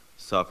County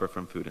suffer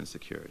from food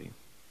insecurity.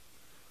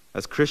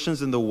 As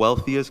Christians in the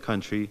wealthiest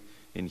country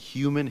in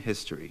human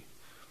history,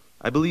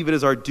 I believe it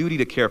is our duty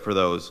to care for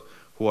those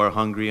who are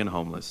hungry and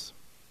homeless.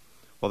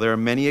 While there are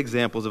many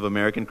examples of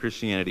American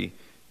Christianity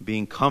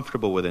being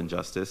comfortable with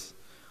injustice,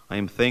 I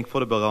am thankful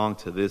to belong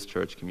to this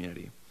church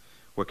community,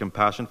 where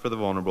compassion for the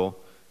vulnerable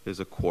is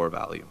a core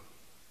value.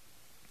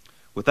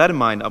 With that in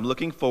mind, I'm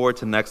looking forward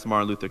to next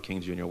Martin Luther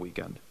King Jr.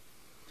 weekend,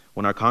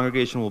 when our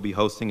congregation will be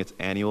hosting its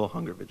annual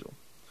Hunger Vigil.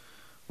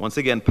 Once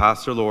again,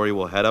 Pastor Lori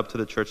will head up to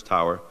the church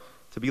tower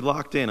to be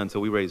locked in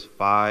until we raise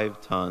 5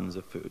 tons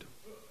of food.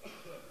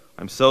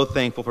 I'm so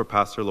thankful for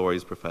Pastor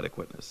Lori's prophetic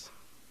witness.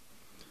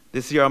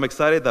 This year, I'm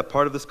excited that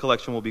part of this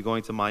collection will be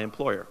going to my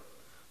employer,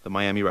 the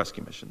Miami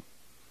Rescue Mission.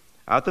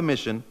 At the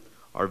mission,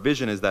 our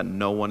vision is that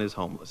no one is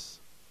homeless.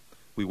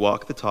 We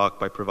walk the talk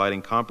by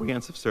providing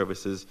comprehensive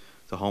services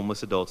to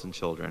homeless adults and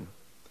children,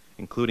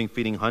 including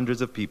feeding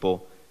hundreds of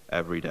people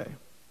every day.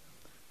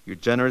 Your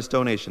generous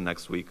donation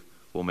next week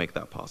will make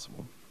that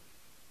possible.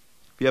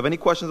 If you have any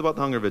questions about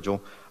the Hunger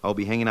Vigil, I will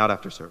be hanging out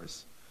after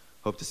service.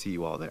 Hope to see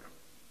you all there.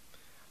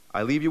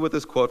 I leave you with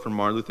this quote from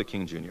Martin Luther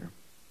King Jr.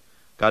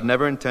 God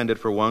never intended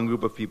for one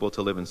group of people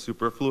to live in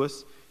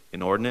superfluous,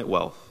 inordinate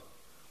wealth,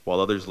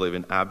 while others live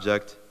in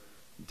abject,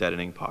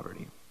 deadening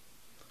poverty.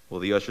 Will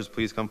the ushers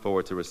please come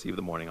forward to receive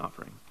the morning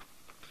offering?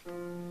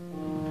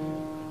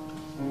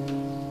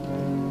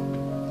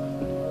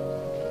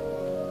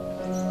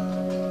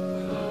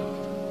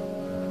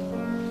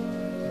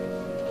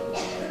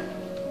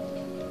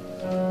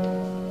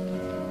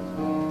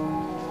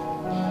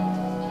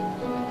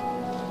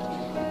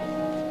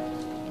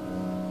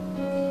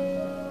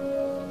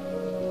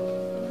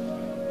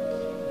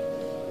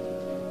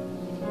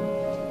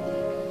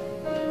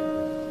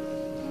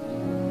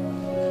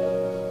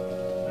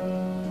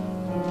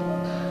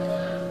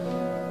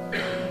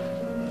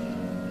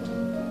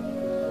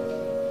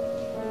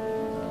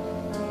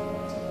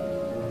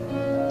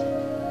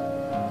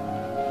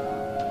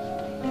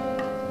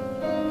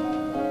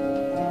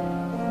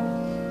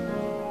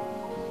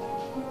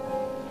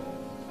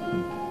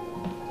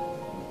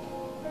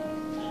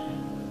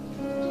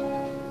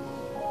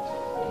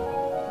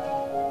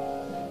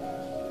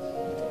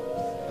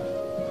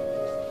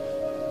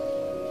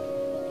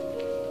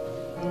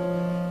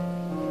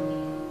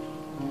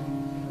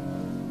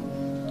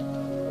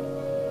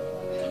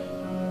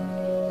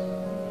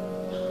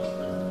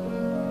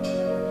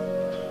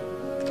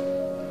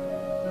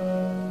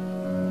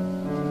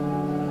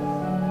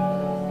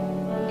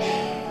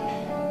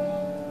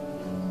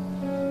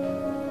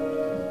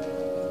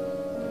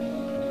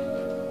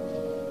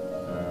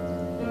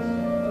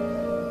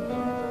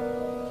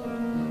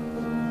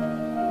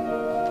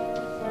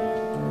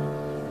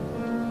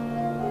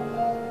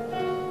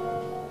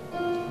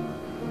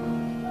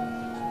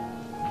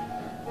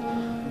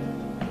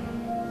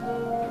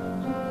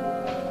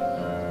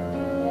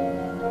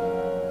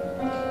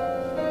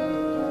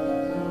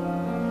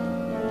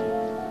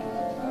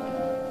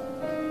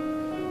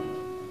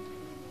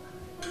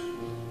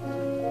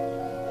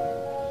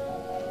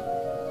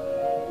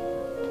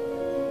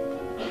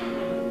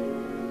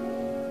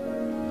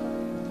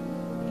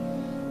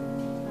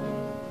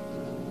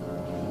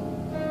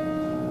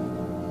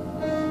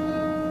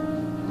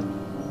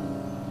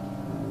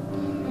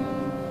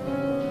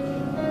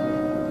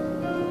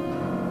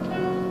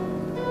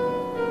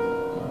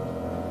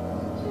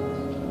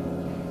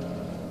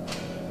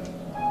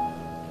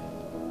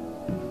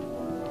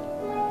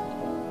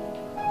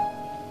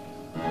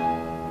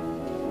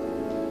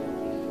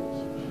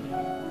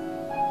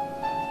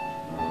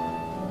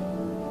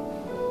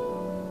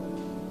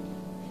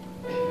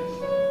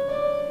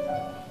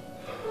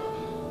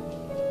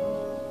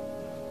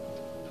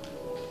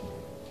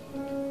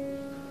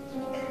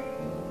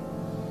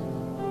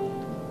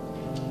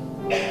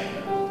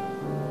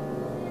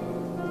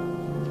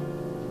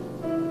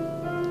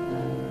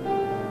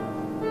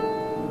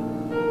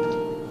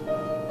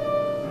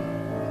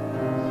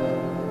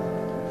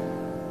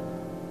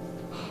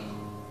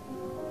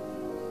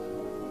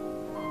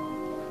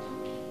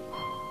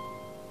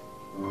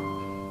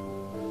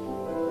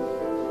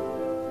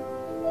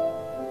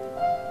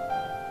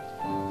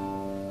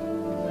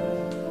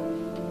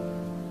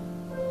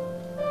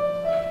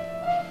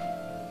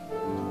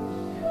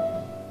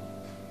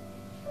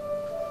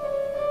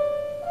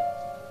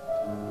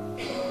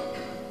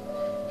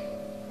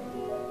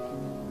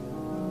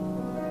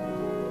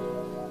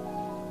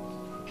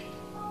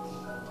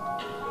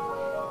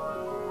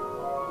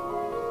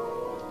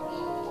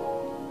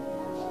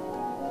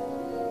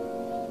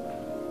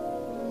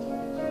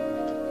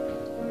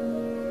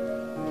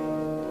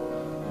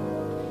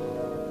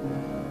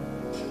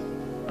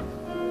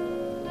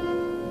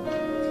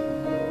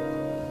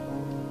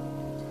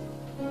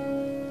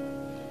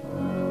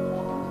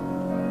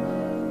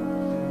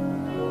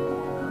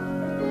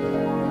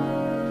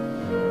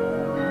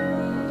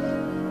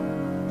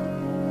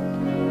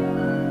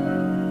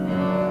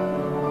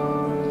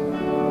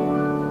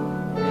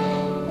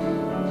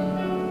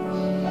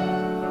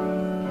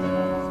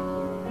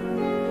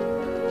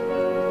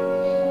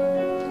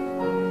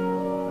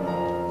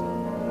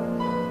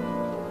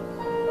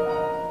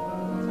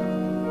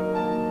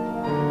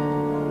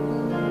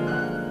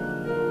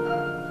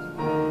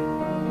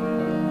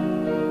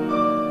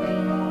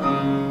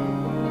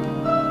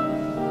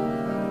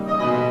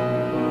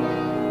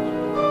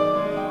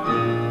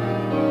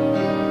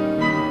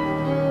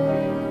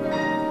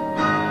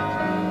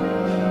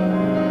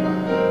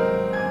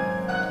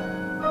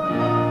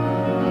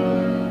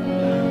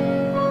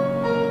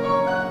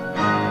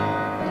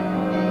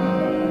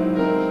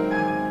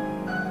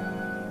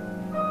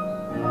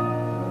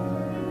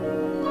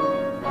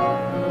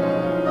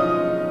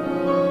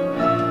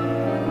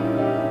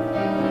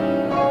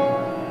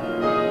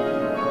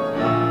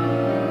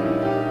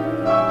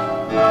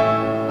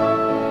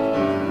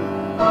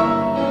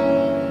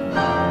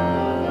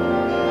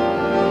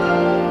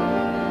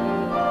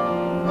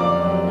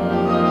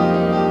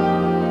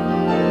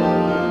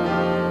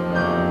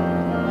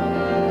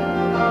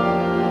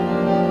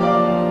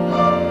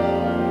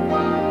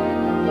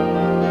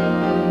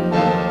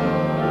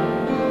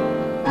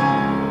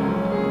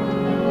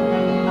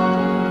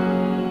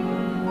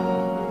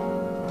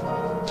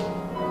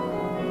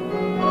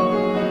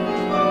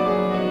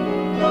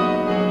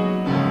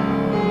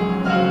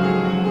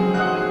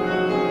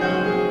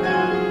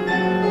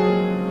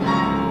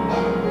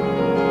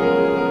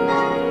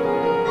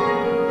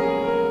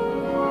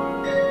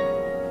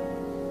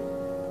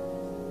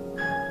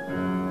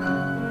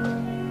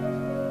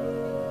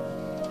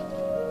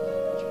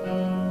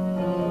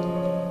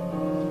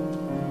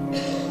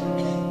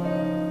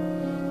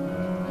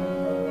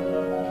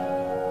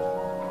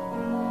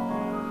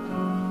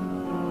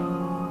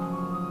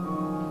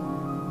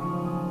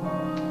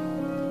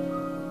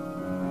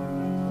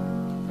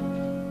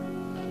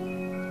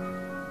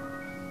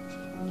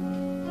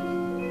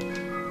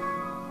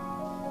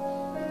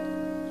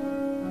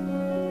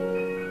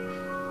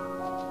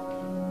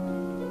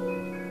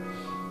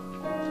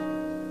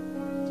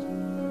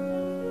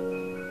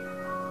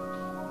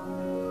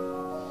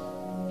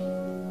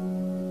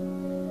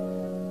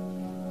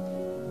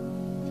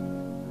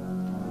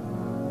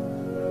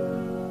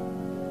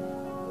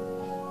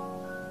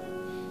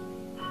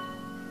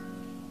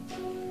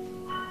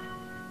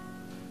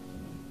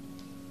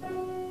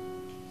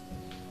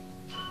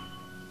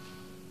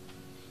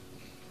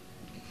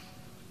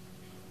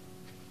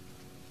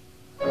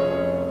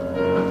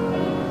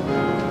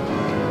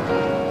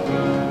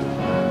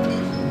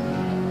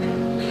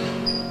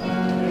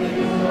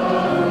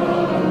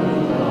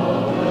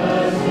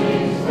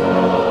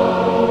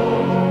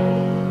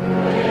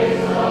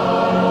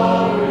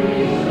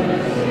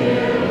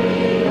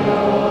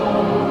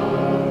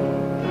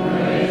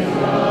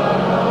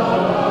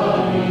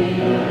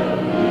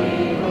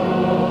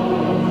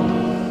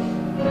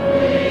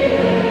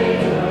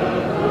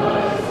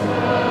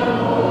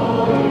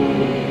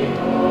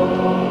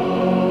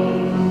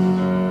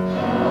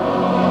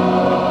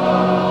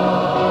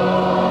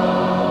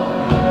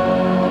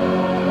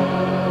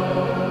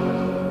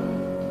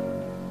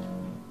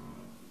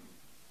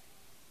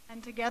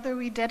 Together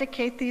we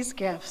dedicate these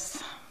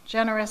gifts.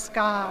 Generous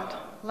God,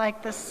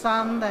 like the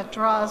sun that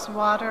draws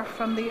water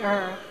from the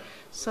earth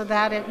so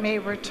that it may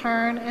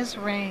return as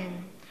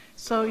rain,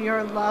 so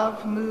your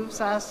love moves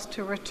us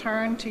to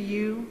return to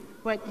you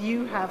what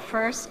you have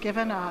first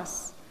given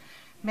us.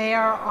 May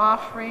our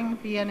offering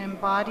be an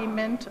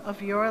embodiment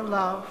of your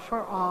love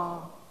for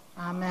all.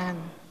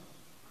 Amen.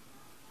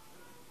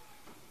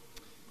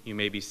 You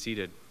may be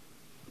seated.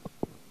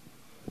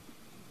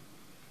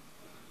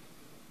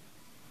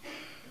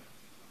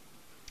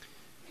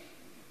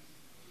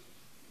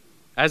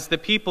 As the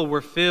people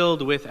were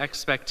filled with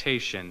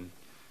expectation,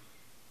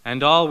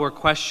 and all were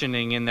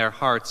questioning in their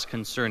hearts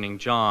concerning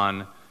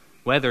John,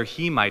 whether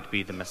he might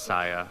be the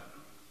Messiah,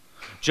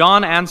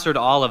 John answered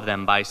all of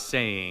them by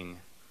saying,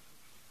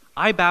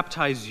 I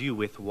baptize you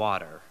with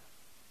water,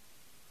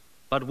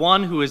 but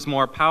one who is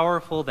more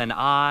powerful than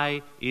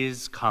I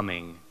is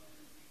coming.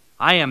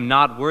 I am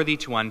not worthy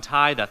to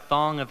untie the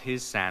thong of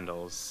his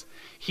sandals.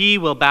 He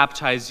will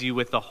baptize you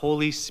with the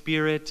Holy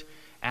Spirit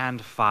and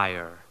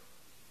fire.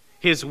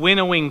 His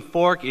winnowing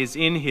fork is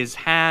in his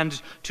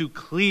hand to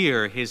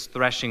clear his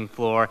threshing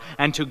floor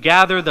and to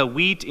gather the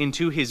wheat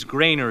into his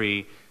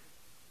granary,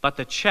 but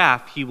the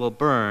chaff he will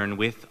burn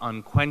with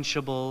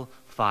unquenchable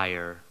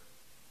fire.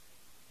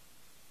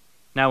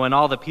 Now when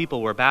all the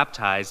people were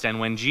baptized, and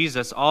when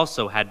Jesus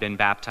also had been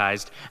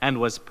baptized and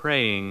was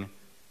praying,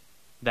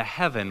 the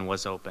heaven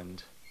was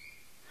opened,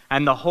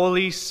 and the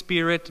Holy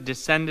Spirit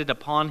descended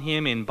upon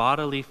him in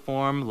bodily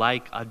form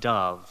like a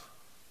dove.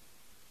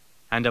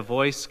 And a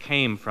voice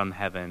came from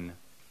heaven,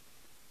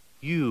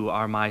 You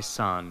are my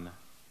Son,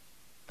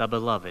 the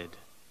Beloved.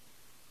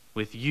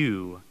 With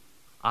you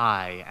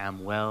I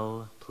am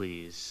well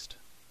pleased.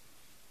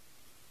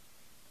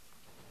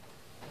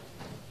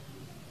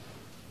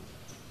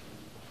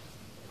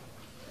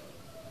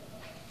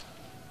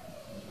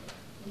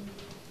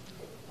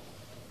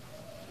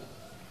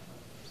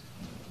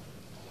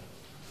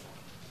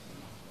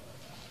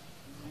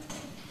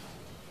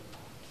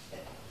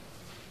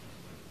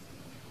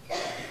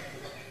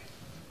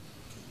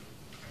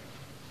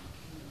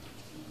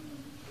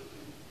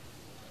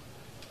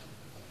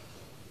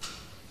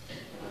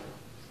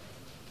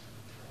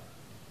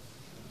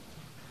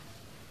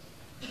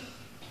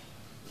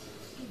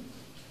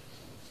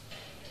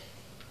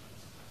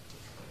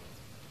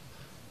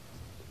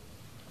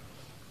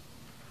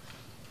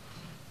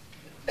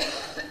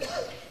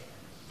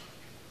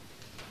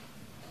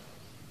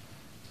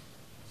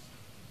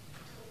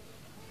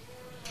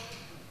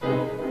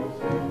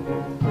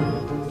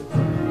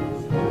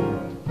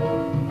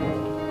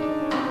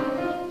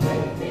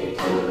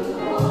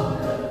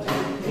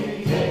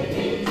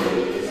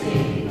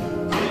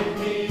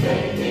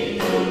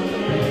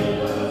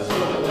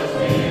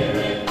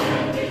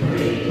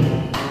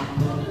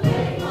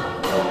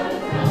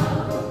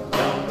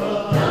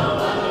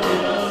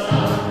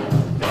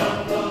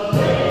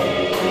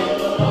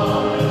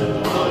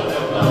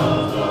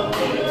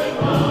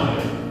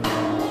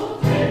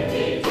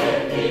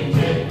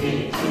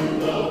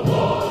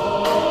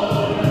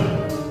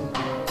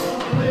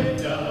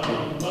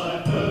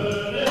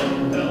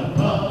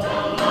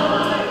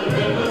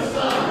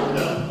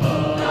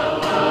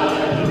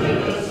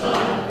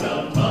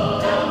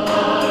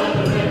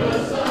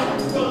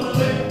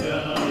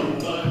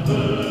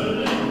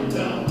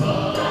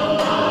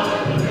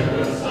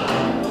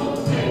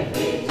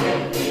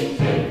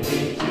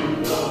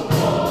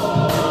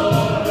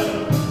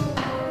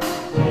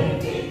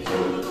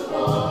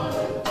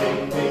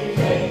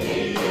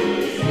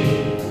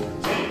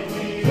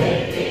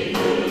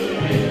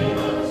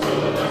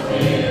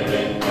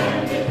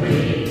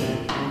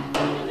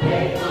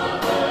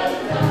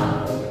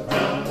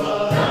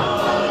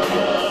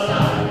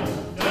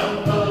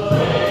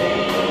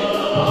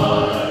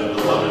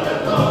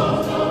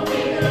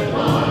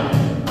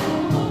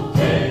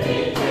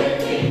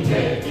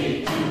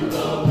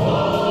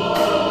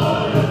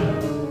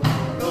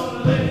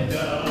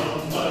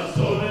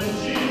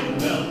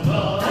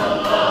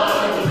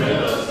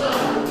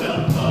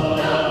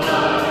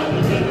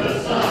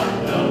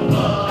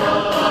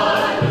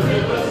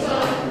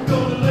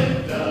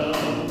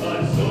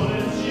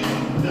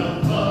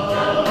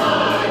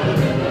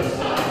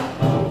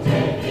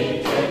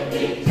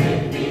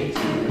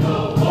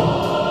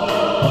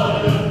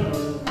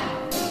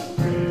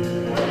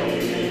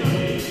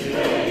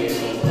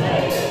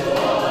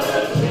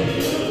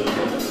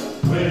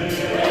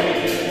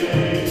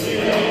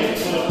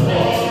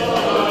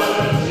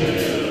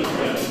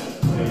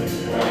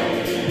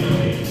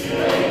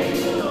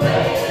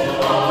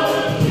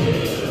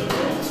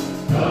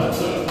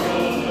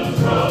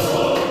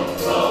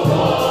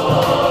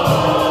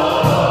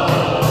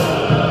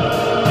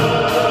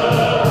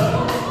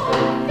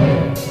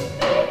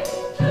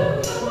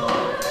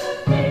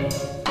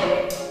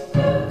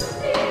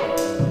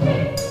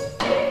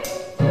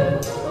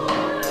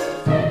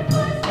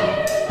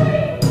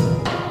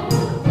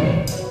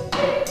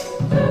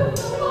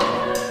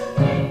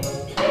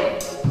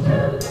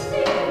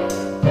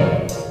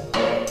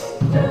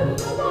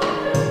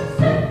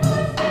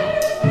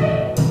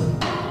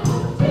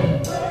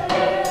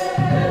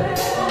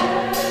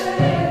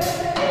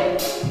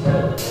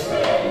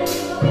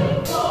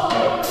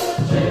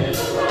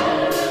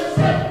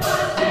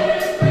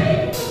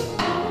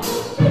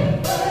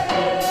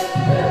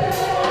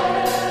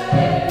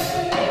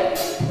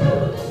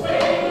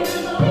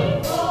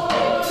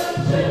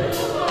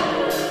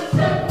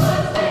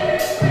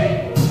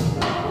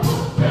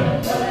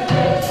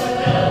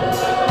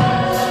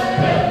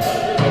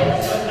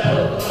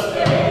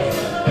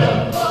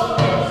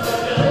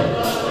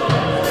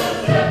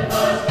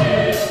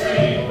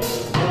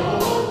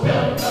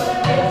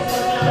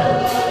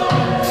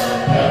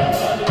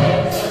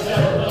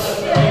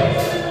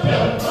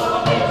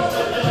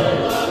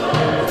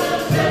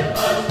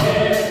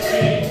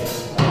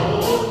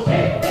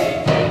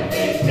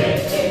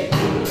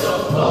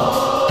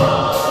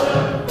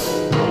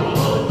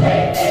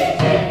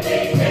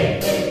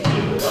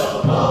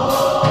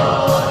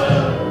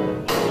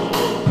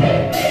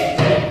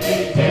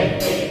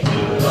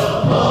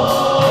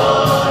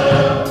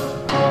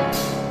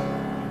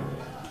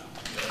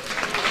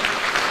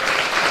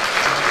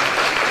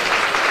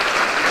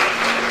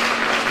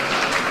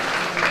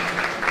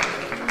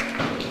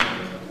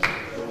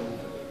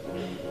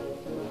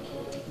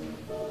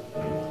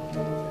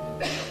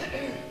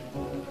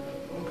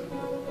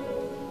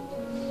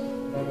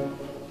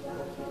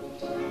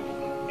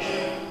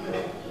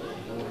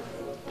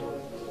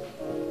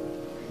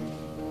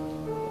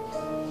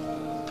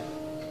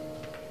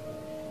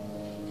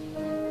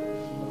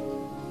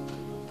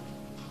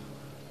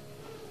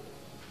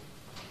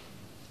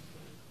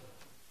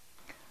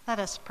 Let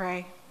us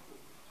pray.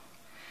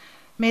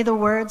 May the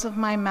words of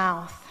my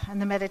mouth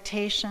and the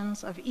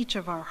meditations of each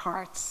of our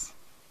hearts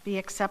be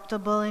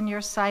acceptable in your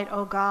sight,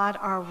 O God,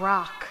 our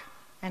rock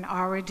and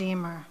our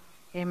Redeemer.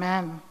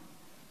 Amen.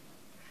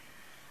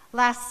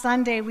 Last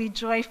Sunday, we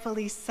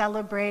joyfully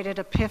celebrated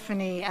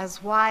Epiphany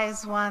as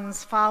wise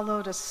ones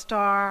followed a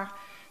star,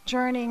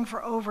 journeying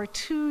for over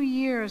 2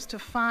 years to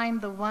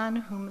find the one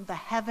whom the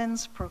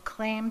heavens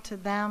proclaimed to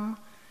them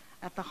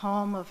at the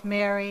home of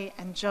Mary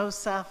and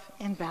Joseph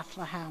in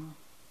Bethlehem.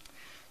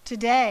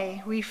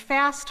 Today, we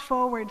fast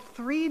forward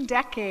 3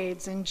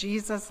 decades in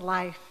Jesus'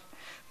 life.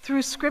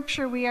 Through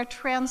Scripture, we are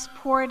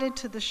transported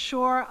to the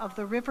shore of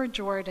the River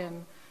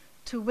Jordan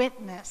to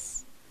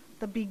witness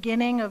the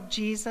beginning of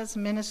Jesus'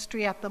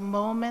 ministry at the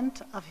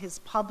moment of his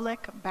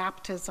public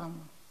baptism.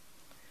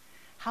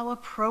 How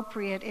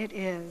appropriate it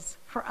is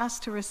for us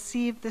to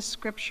receive this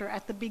scripture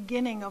at the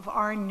beginning of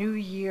our new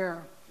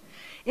year.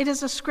 It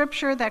is a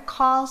scripture that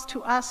calls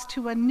to us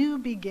to a new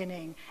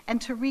beginning and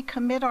to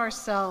recommit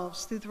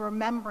ourselves through the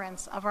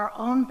remembrance of our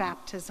own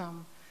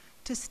baptism,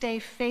 to stay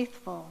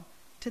faithful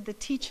to the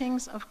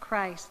teachings of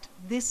Christ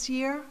this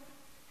year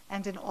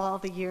and in all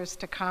the years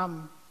to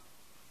come.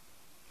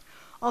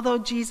 Although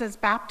Jesus'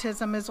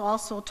 baptism is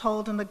also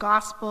told in the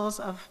Gospels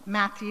of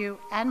Matthew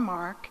and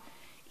Mark,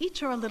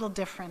 each are a little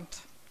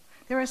different.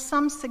 There are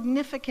some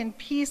significant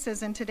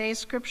pieces in today's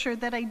scripture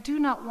that I do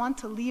not want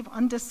to leave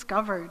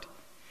undiscovered,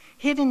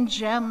 hidden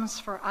gems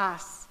for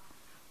us,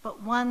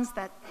 but ones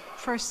that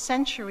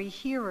first-century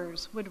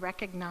hearers would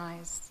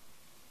recognize.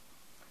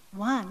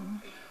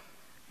 One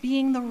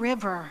being the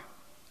river.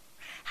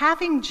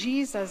 Having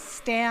Jesus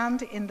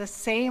stand in the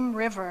same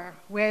river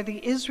where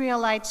the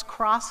Israelites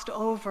crossed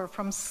over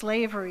from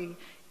slavery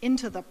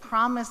into the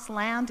promised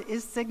land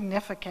is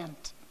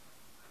significant.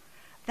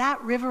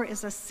 That river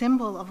is a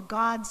symbol of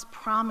God's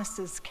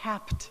promises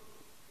kept,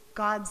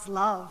 God's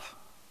love,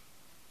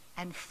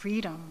 and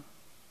freedom.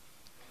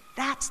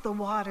 That's the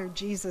water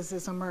Jesus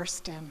is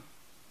immersed in.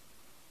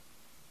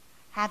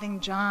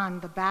 Having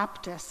John the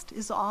Baptist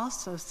is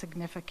also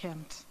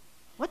significant.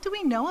 What do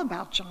we know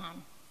about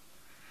John?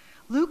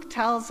 Luke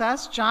tells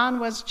us John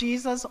was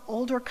Jesus'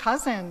 older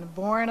cousin,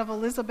 born of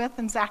Elizabeth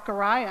and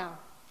Zechariah.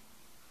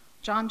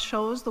 John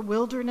chose the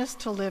wilderness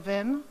to live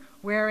in,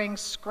 wearing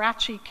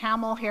scratchy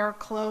camel hair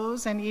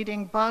clothes and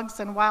eating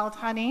bugs and wild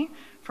honey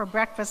for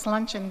breakfast,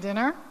 lunch, and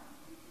dinner.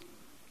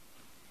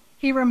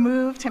 He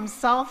removed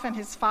himself and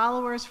his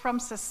followers from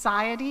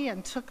society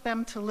and took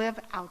them to live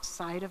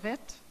outside of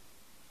it.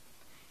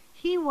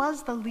 He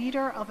was the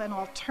leader of an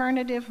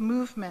alternative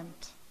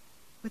movement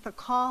with a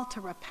call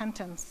to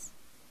repentance.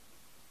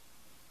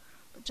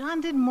 But John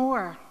did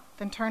more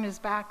than turn his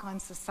back on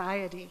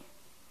society.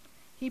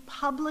 He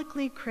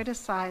publicly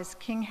criticized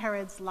King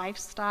Herod's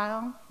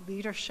lifestyle,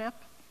 leadership,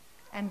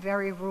 and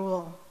very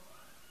rule.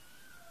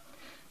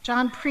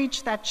 John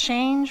preached that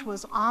change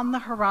was on the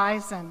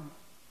horizon.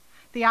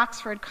 The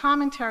Oxford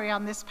Commentary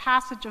on this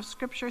passage of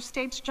Scripture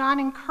states John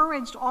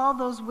encouraged all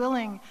those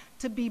willing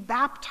to be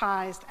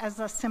baptized as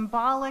a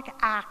symbolic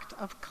act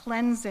of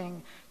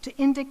cleansing to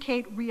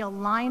indicate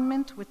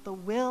realignment with the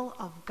will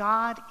of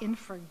God in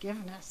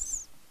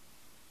forgiveness.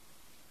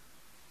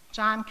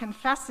 John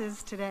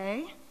confesses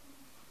today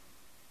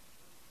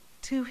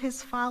to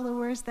his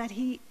followers that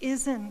he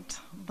isn't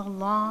the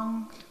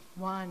longed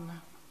one,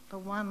 the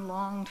one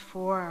longed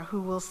for,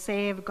 who will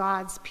save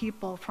God's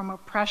people from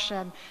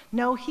oppression.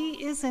 No,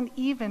 he isn't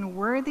even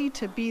worthy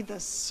to be the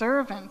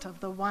servant of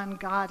the one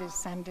God is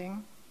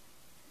sending.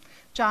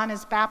 John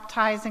is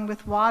baptizing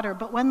with water,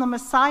 but when the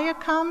Messiah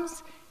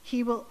comes,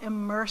 he will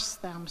immerse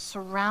them,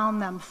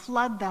 surround them,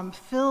 flood them,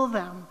 fill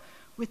them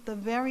with the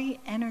very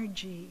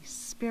energy,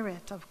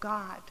 Spirit of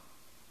God,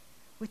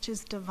 which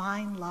is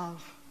divine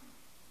love.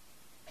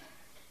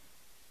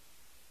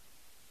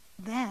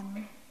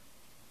 Then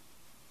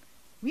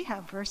we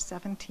have verse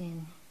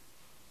 17,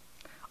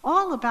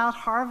 all about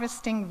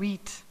harvesting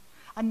wheat,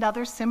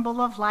 another symbol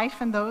of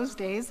life in those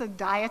days, a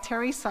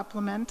dietary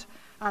supplement,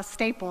 a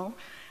staple,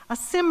 a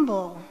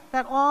symbol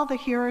that all the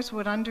hearers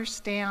would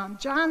understand.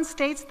 John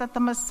states that the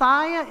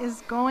Messiah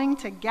is going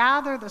to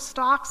gather the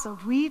stalks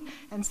of wheat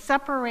and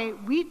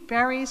separate wheat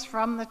berries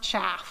from the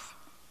chaff.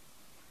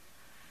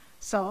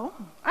 So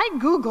I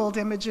Googled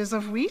images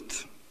of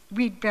wheat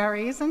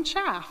berries, and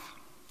chaff.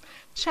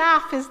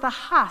 Chaff is the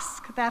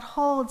husk that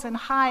holds and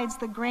hides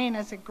the grain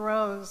as it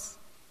grows.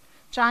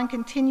 John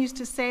continues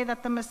to say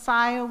that the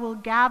Messiah will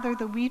gather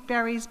the wheat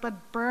berries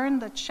but burn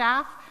the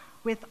chaff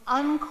with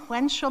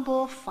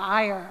unquenchable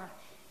fire.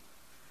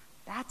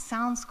 That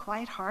sounds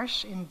quite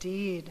harsh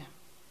indeed.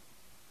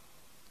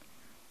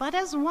 But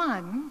as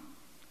one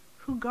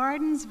who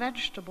gardens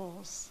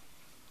vegetables,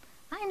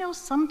 I know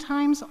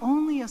sometimes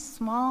only a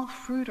small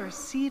fruit or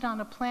seed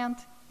on a plant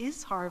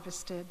is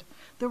harvested.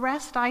 The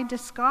rest I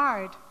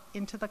discard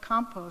into the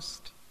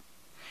compost.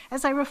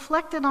 As I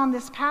reflected on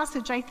this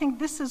passage, I think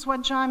this is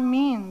what John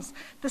means.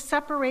 The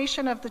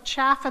separation of the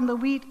chaff and the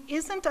wheat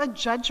isn't a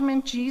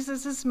judgment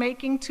Jesus is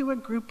making to a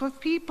group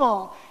of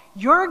people.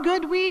 You're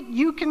good wheat,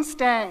 you can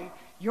stay.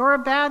 You're a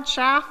bad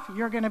chaff,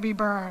 you're going to be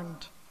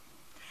burned.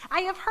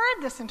 I have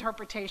heard this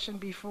interpretation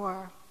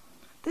before.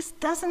 This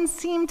doesn't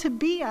seem to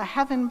be a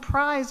heaven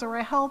prize or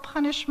a hell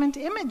punishment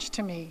image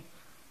to me,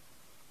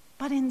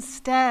 but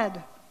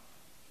instead,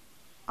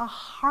 a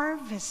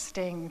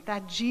harvesting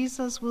that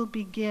Jesus will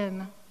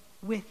begin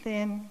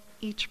within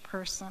each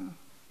person.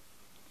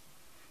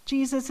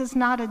 Jesus is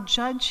not a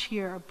judge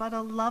here, but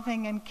a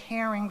loving and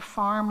caring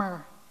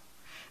farmer.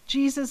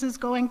 Jesus is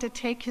going to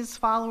take his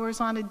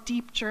followers on a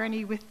deep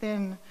journey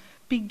within,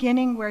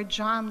 beginning where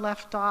John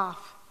left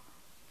off.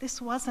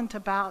 This wasn't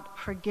about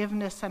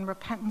forgiveness and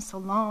repentance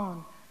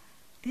alone.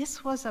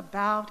 This was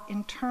about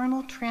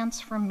internal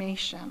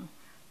transformation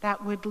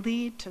that would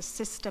lead to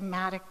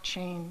systematic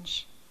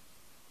change.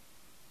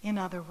 In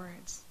other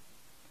words,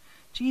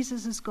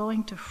 Jesus is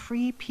going to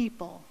free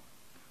people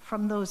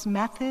from those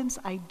methods,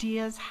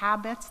 ideas,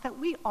 habits that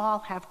we all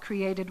have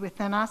created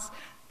within us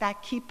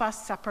that keep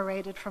us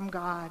separated from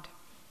God.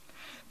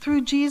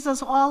 Through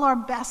Jesus, all our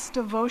best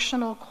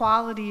devotional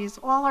qualities,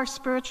 all our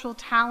spiritual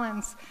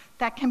talents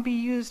that can be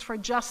used for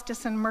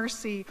justice and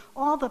mercy,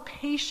 all the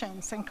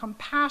patience and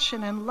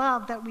compassion and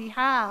love that we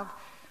have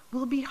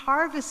will be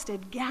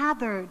harvested,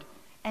 gathered,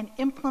 and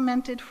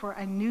implemented for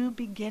a new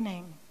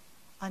beginning,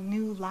 a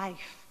new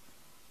life,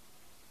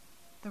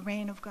 the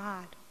reign of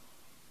God.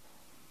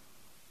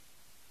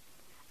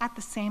 At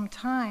the same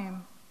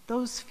time,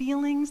 those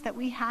feelings that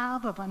we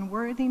have of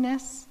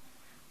unworthiness,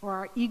 or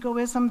our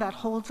egoism that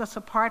holds us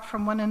apart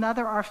from one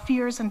another, our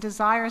fears and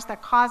desires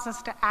that cause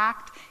us to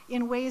act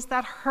in ways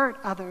that hurt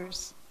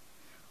others,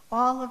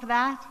 all of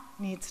that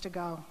needs to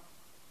go.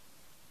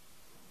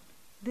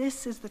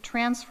 This is the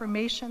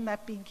transformation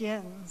that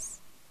begins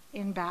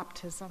in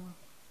baptism.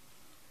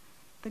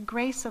 The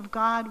grace of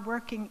God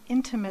working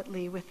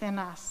intimately within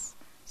us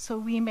so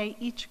we may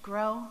each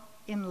grow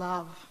in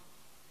love.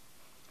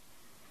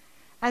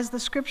 As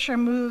the scripture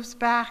moves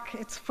back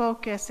its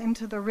focus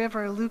into the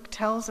river, Luke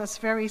tells us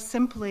very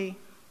simply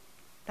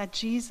that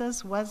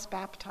Jesus was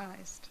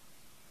baptized.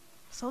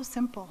 So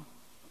simple.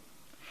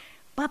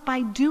 But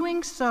by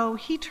doing so,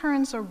 he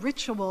turns a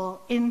ritual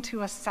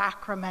into a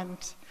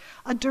sacrament,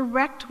 a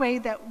direct way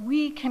that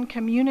we can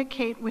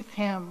communicate with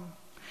him.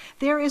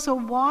 There is a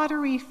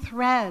watery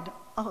thread,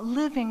 a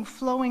living,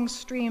 flowing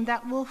stream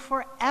that will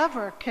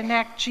forever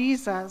connect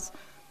Jesus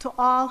to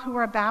all who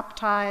are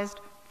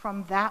baptized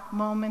from that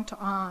moment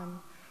on,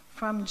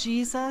 from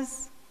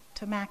Jesus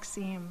to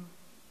Maxime.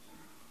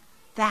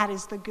 That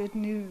is the good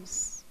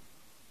news.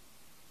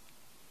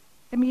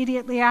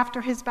 Immediately after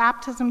his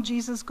baptism,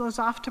 Jesus goes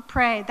off to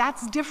pray.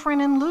 That's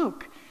different in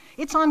Luke.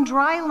 It's on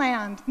dry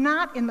land,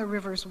 not in the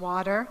river's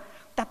water,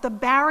 that the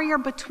barrier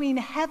between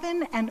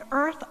heaven and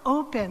earth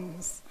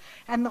opens,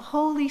 and the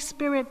Holy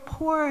Spirit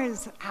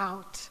pours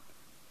out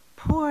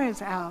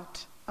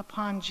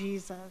upon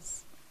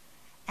Jesus.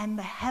 And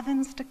the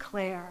heavens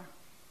declare,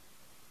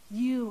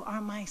 "You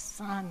are my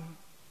Son,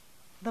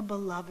 the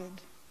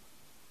beloved,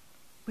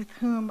 with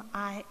whom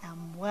I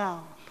am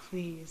well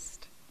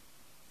pleased."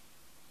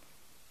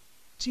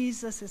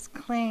 Jesus is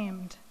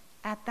claimed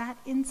at that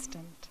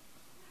instant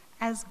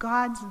as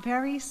God's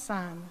very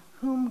Son,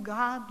 whom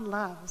God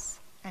loves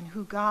and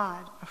who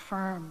God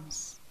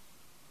affirms.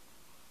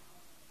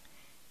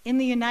 In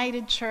the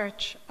United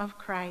Church of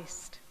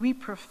Christ, we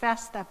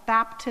profess that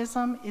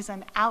baptism is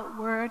an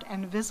outward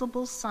and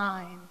visible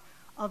sign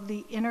of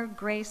the inner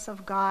grace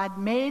of God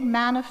made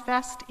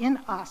manifest in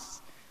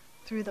us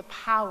through the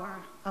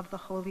power of the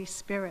Holy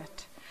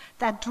Spirit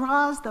that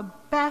draws the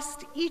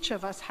best each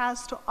of us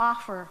has to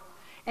offer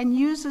and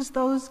uses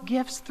those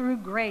gifts through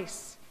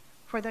grace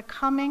for the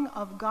coming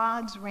of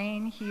God's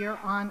reign here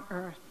on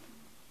earth.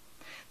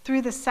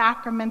 Through the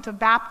sacrament of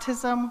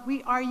baptism,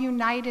 we are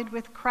united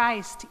with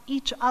Christ,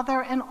 each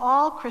other, and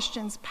all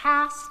Christians,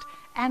 past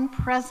and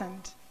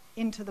present,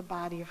 into the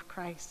body of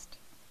Christ.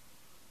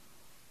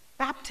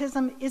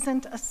 Baptism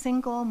isn't a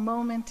single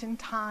moment in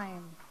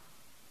time,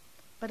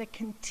 but a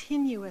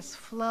continuous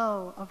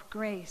flow of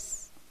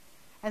grace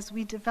as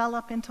we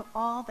develop into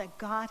all that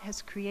God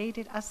has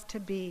created us to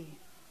be,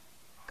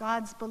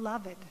 God's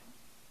beloved,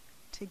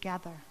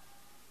 together.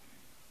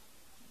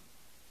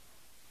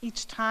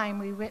 Each time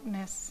we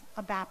witness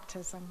a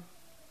baptism,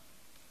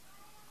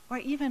 or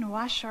even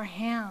wash our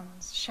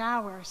hands,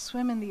 shower,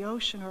 swim in the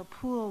ocean or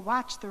pool,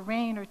 watch the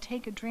rain, or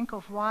take a drink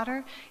of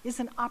water, is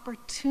an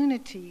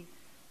opportunity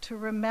to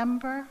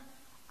remember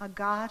a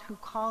God who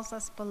calls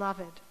us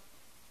beloved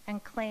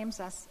and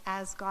claims us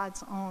as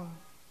God's own.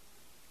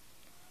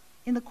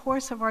 In the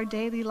course of our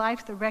daily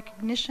life, the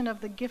recognition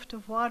of the gift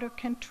of water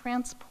can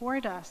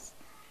transport us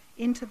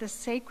into the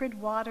sacred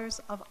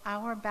waters of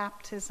our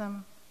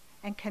baptism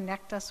and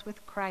connect us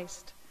with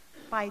Christ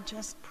by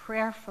just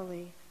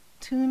prayerfully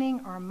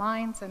tuning our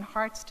minds and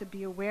hearts to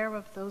be aware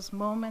of those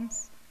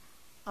moments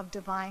of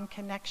divine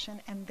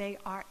connection, and they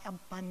are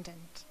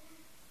abundant.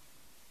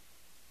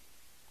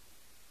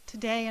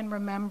 Today, in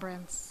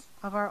remembrance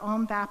of our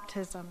own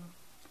baptism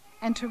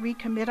and to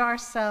recommit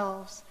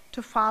ourselves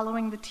to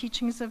following the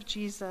teachings of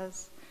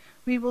Jesus,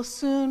 we will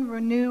soon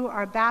renew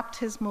our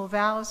baptismal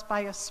vows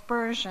by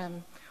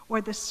aspersion or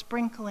the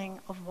sprinkling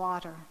of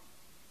water.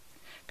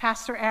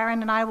 Pastor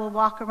Aaron and I will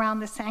walk around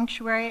the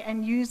sanctuary,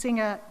 and using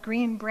a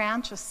green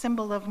branch, a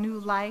symbol of new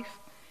life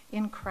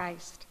in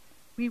Christ,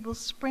 we will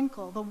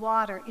sprinkle the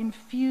water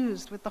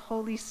infused with the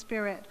Holy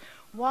Spirit,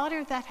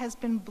 water that has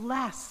been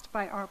blessed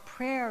by our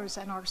prayers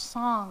and our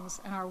songs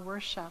and our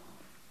worship,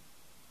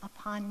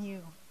 upon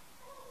you.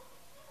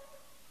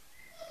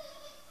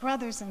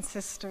 Brothers and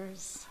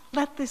sisters,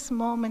 let this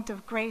moment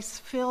of grace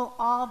fill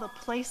all the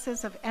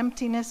places of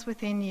emptiness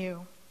within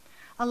you.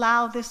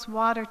 Allow this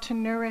water to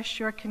nourish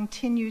your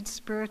continued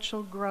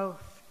spiritual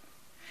growth.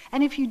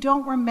 And if you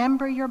don't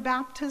remember your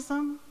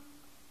baptism,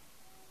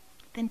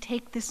 then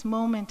take this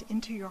moment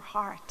into your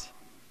heart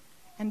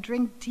and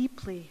drink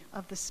deeply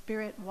of the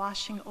Spirit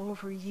washing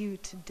over you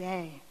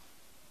today.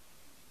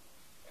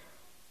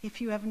 If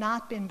you have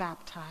not been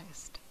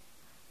baptized,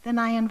 then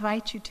I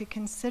invite you to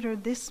consider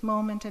this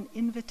moment an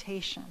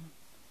invitation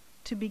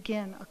to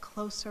begin a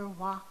closer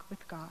walk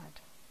with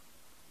God.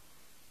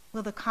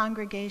 Will the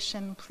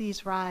congregation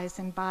please rise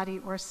in body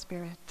or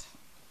spirit?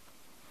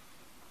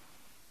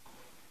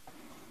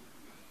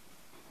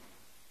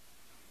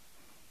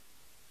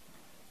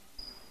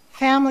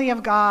 Family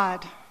of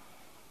God,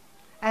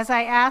 as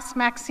I asked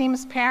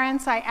Maxime's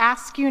parents, I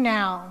ask you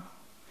now,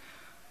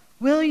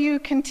 will you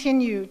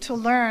continue to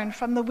learn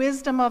from the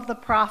wisdom of the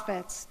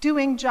prophets,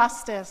 doing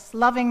justice,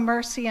 loving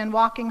mercy, and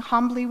walking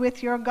humbly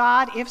with your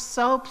God? If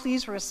so,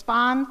 please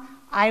respond,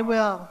 I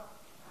will.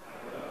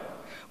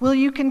 Will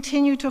you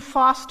continue to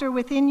foster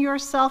within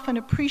yourself an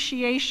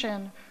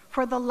appreciation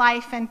for the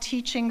life and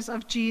teachings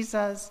of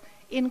Jesus,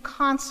 in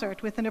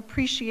concert with an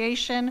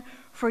appreciation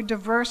for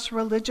diverse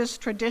religious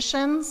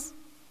traditions?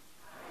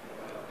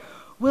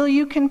 Will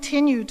you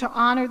continue to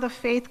honor the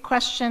faith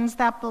questions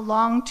that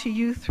belong to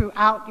you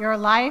throughout your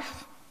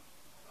life?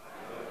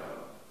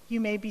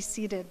 You may be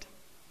seated.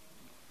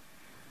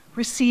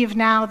 Receive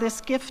now this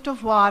gift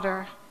of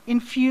water,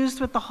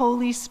 infused with the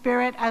Holy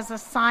Spirit as a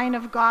sign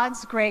of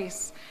God's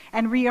grace,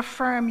 and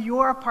reaffirm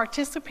your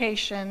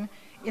participation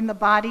in the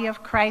body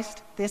of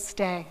Christ this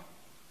day.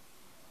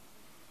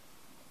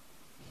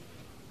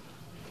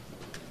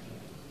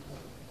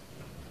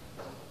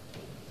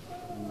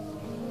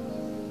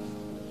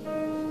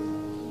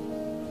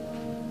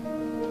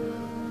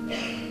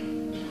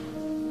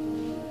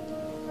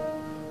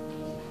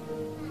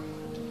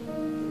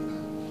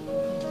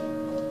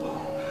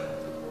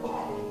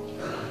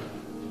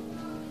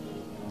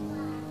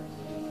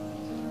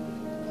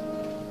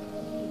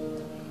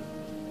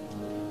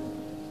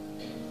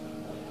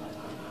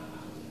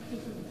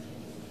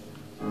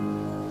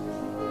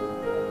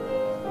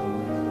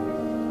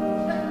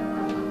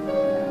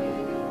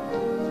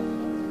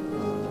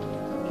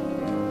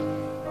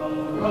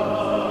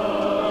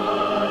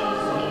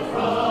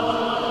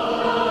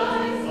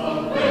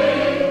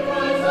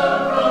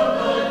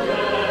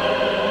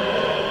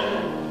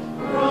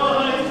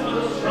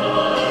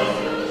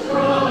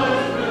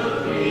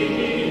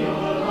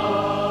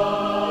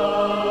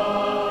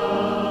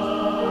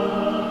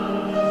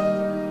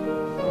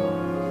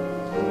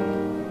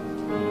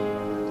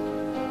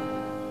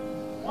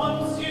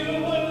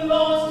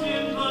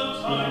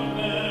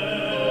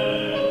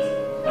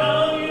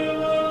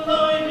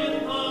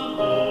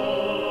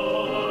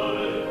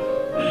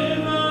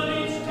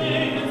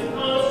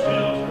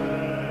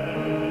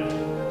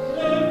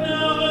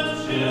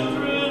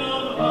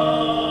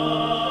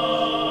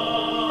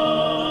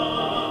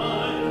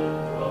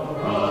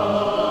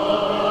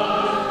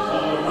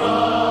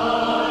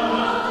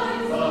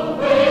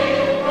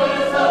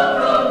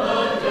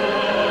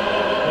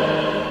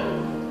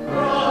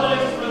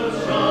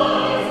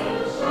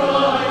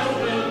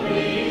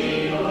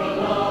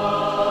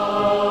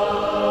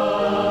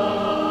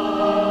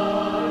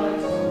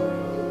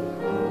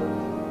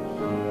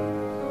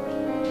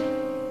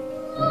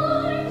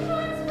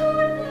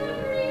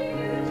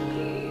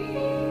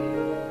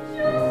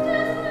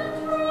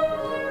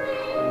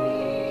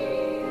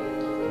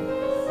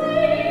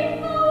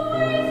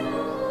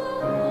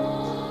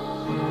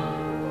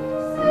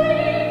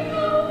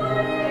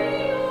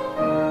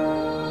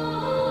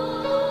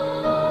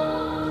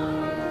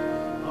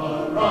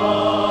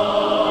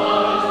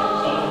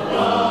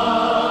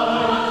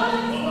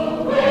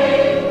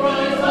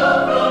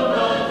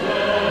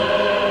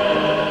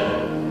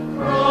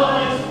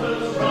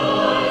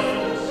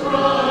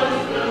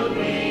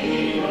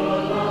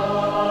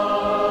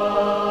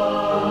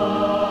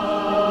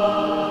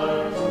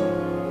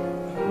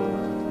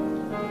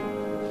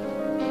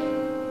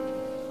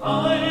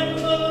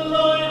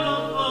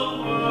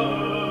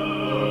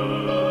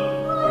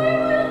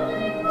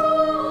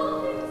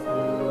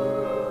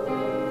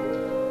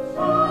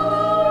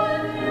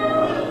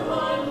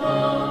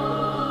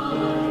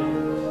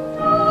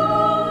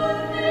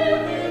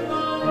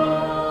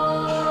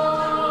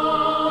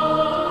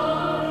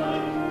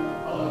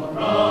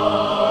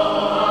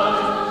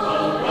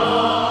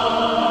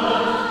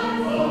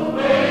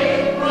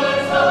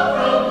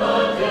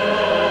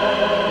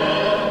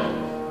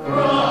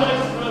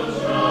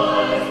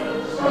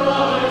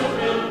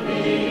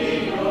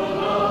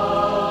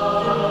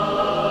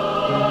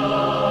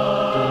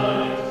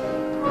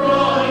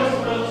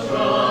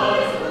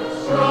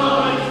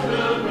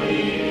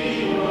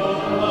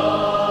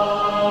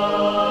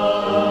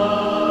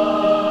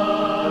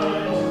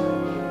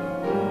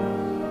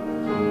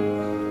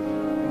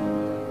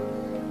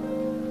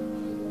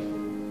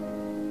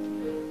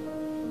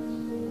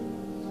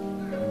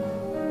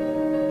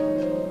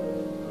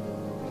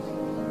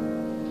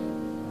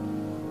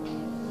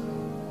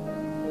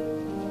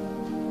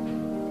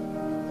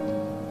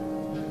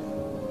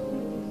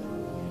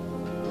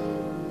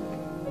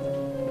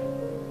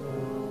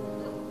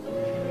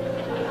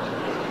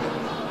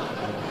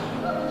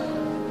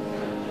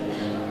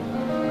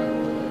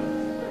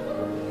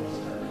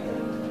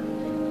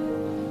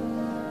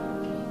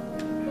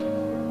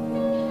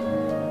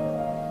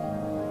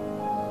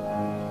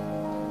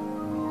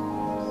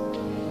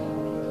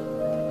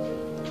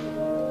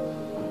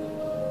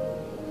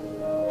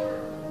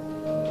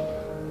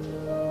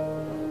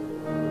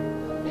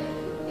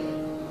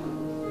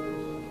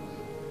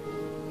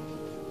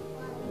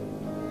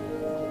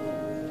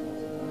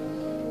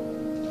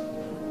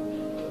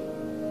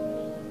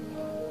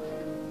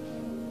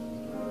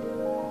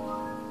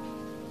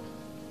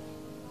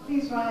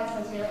 rise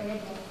as you're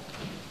able.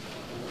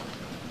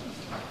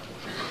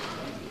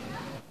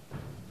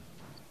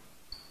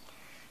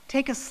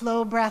 Take a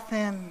slow breath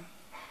in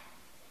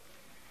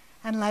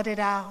and let it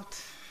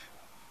out.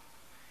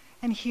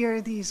 And hear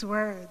these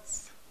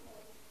words.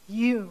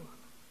 You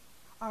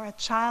are a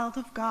child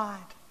of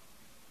God.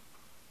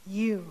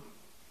 You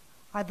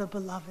are the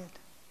beloved.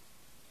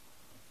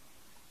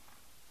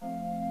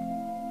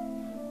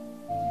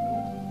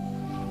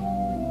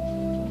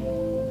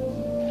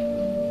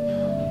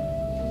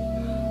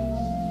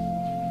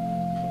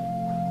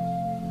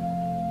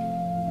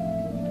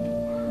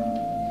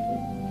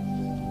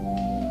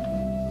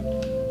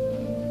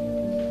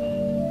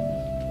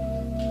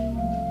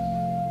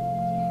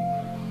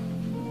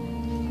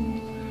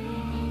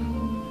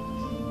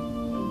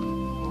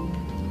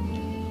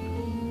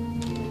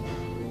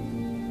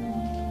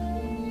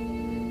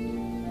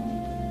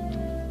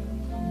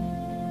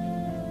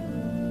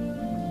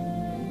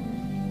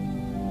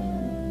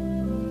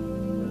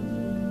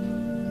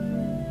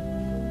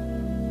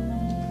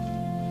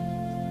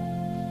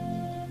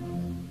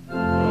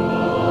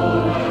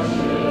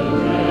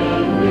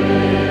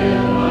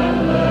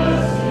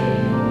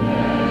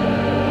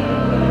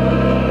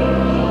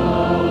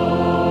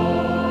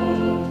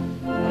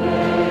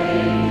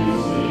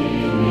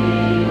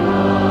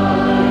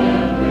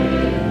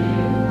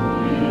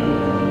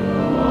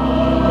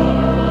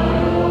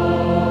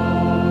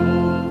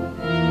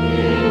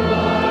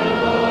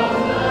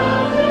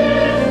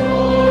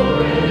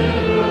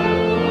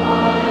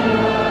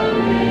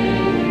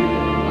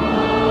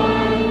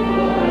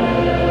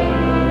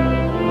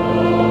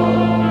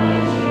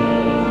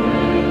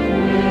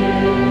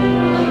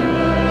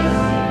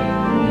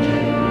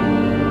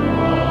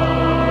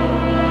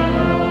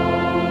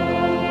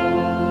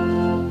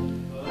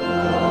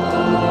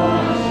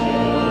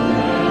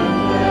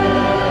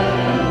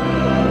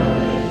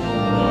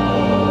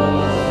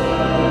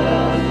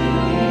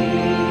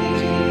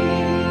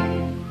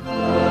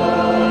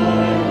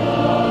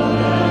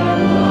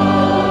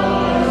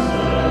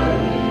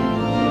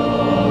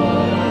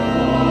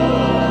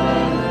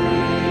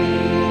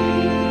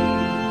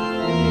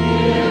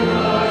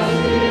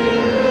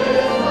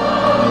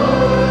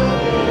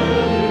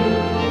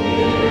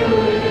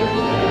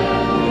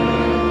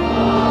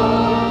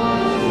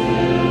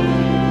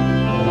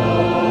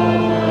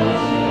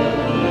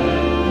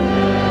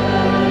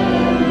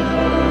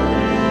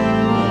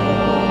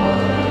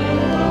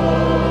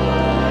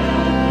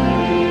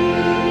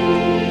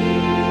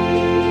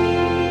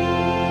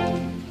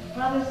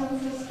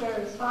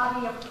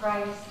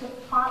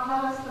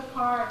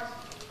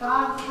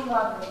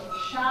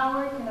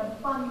 Showered in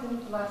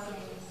abundant blessings,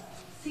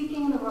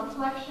 seeking the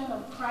reflection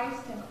of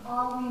Christ in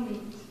all we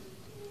meet,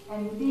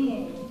 and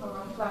being a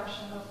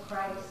reflection of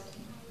Christ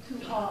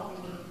to all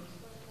we meet.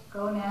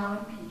 Go now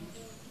in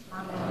peace.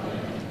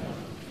 Amen.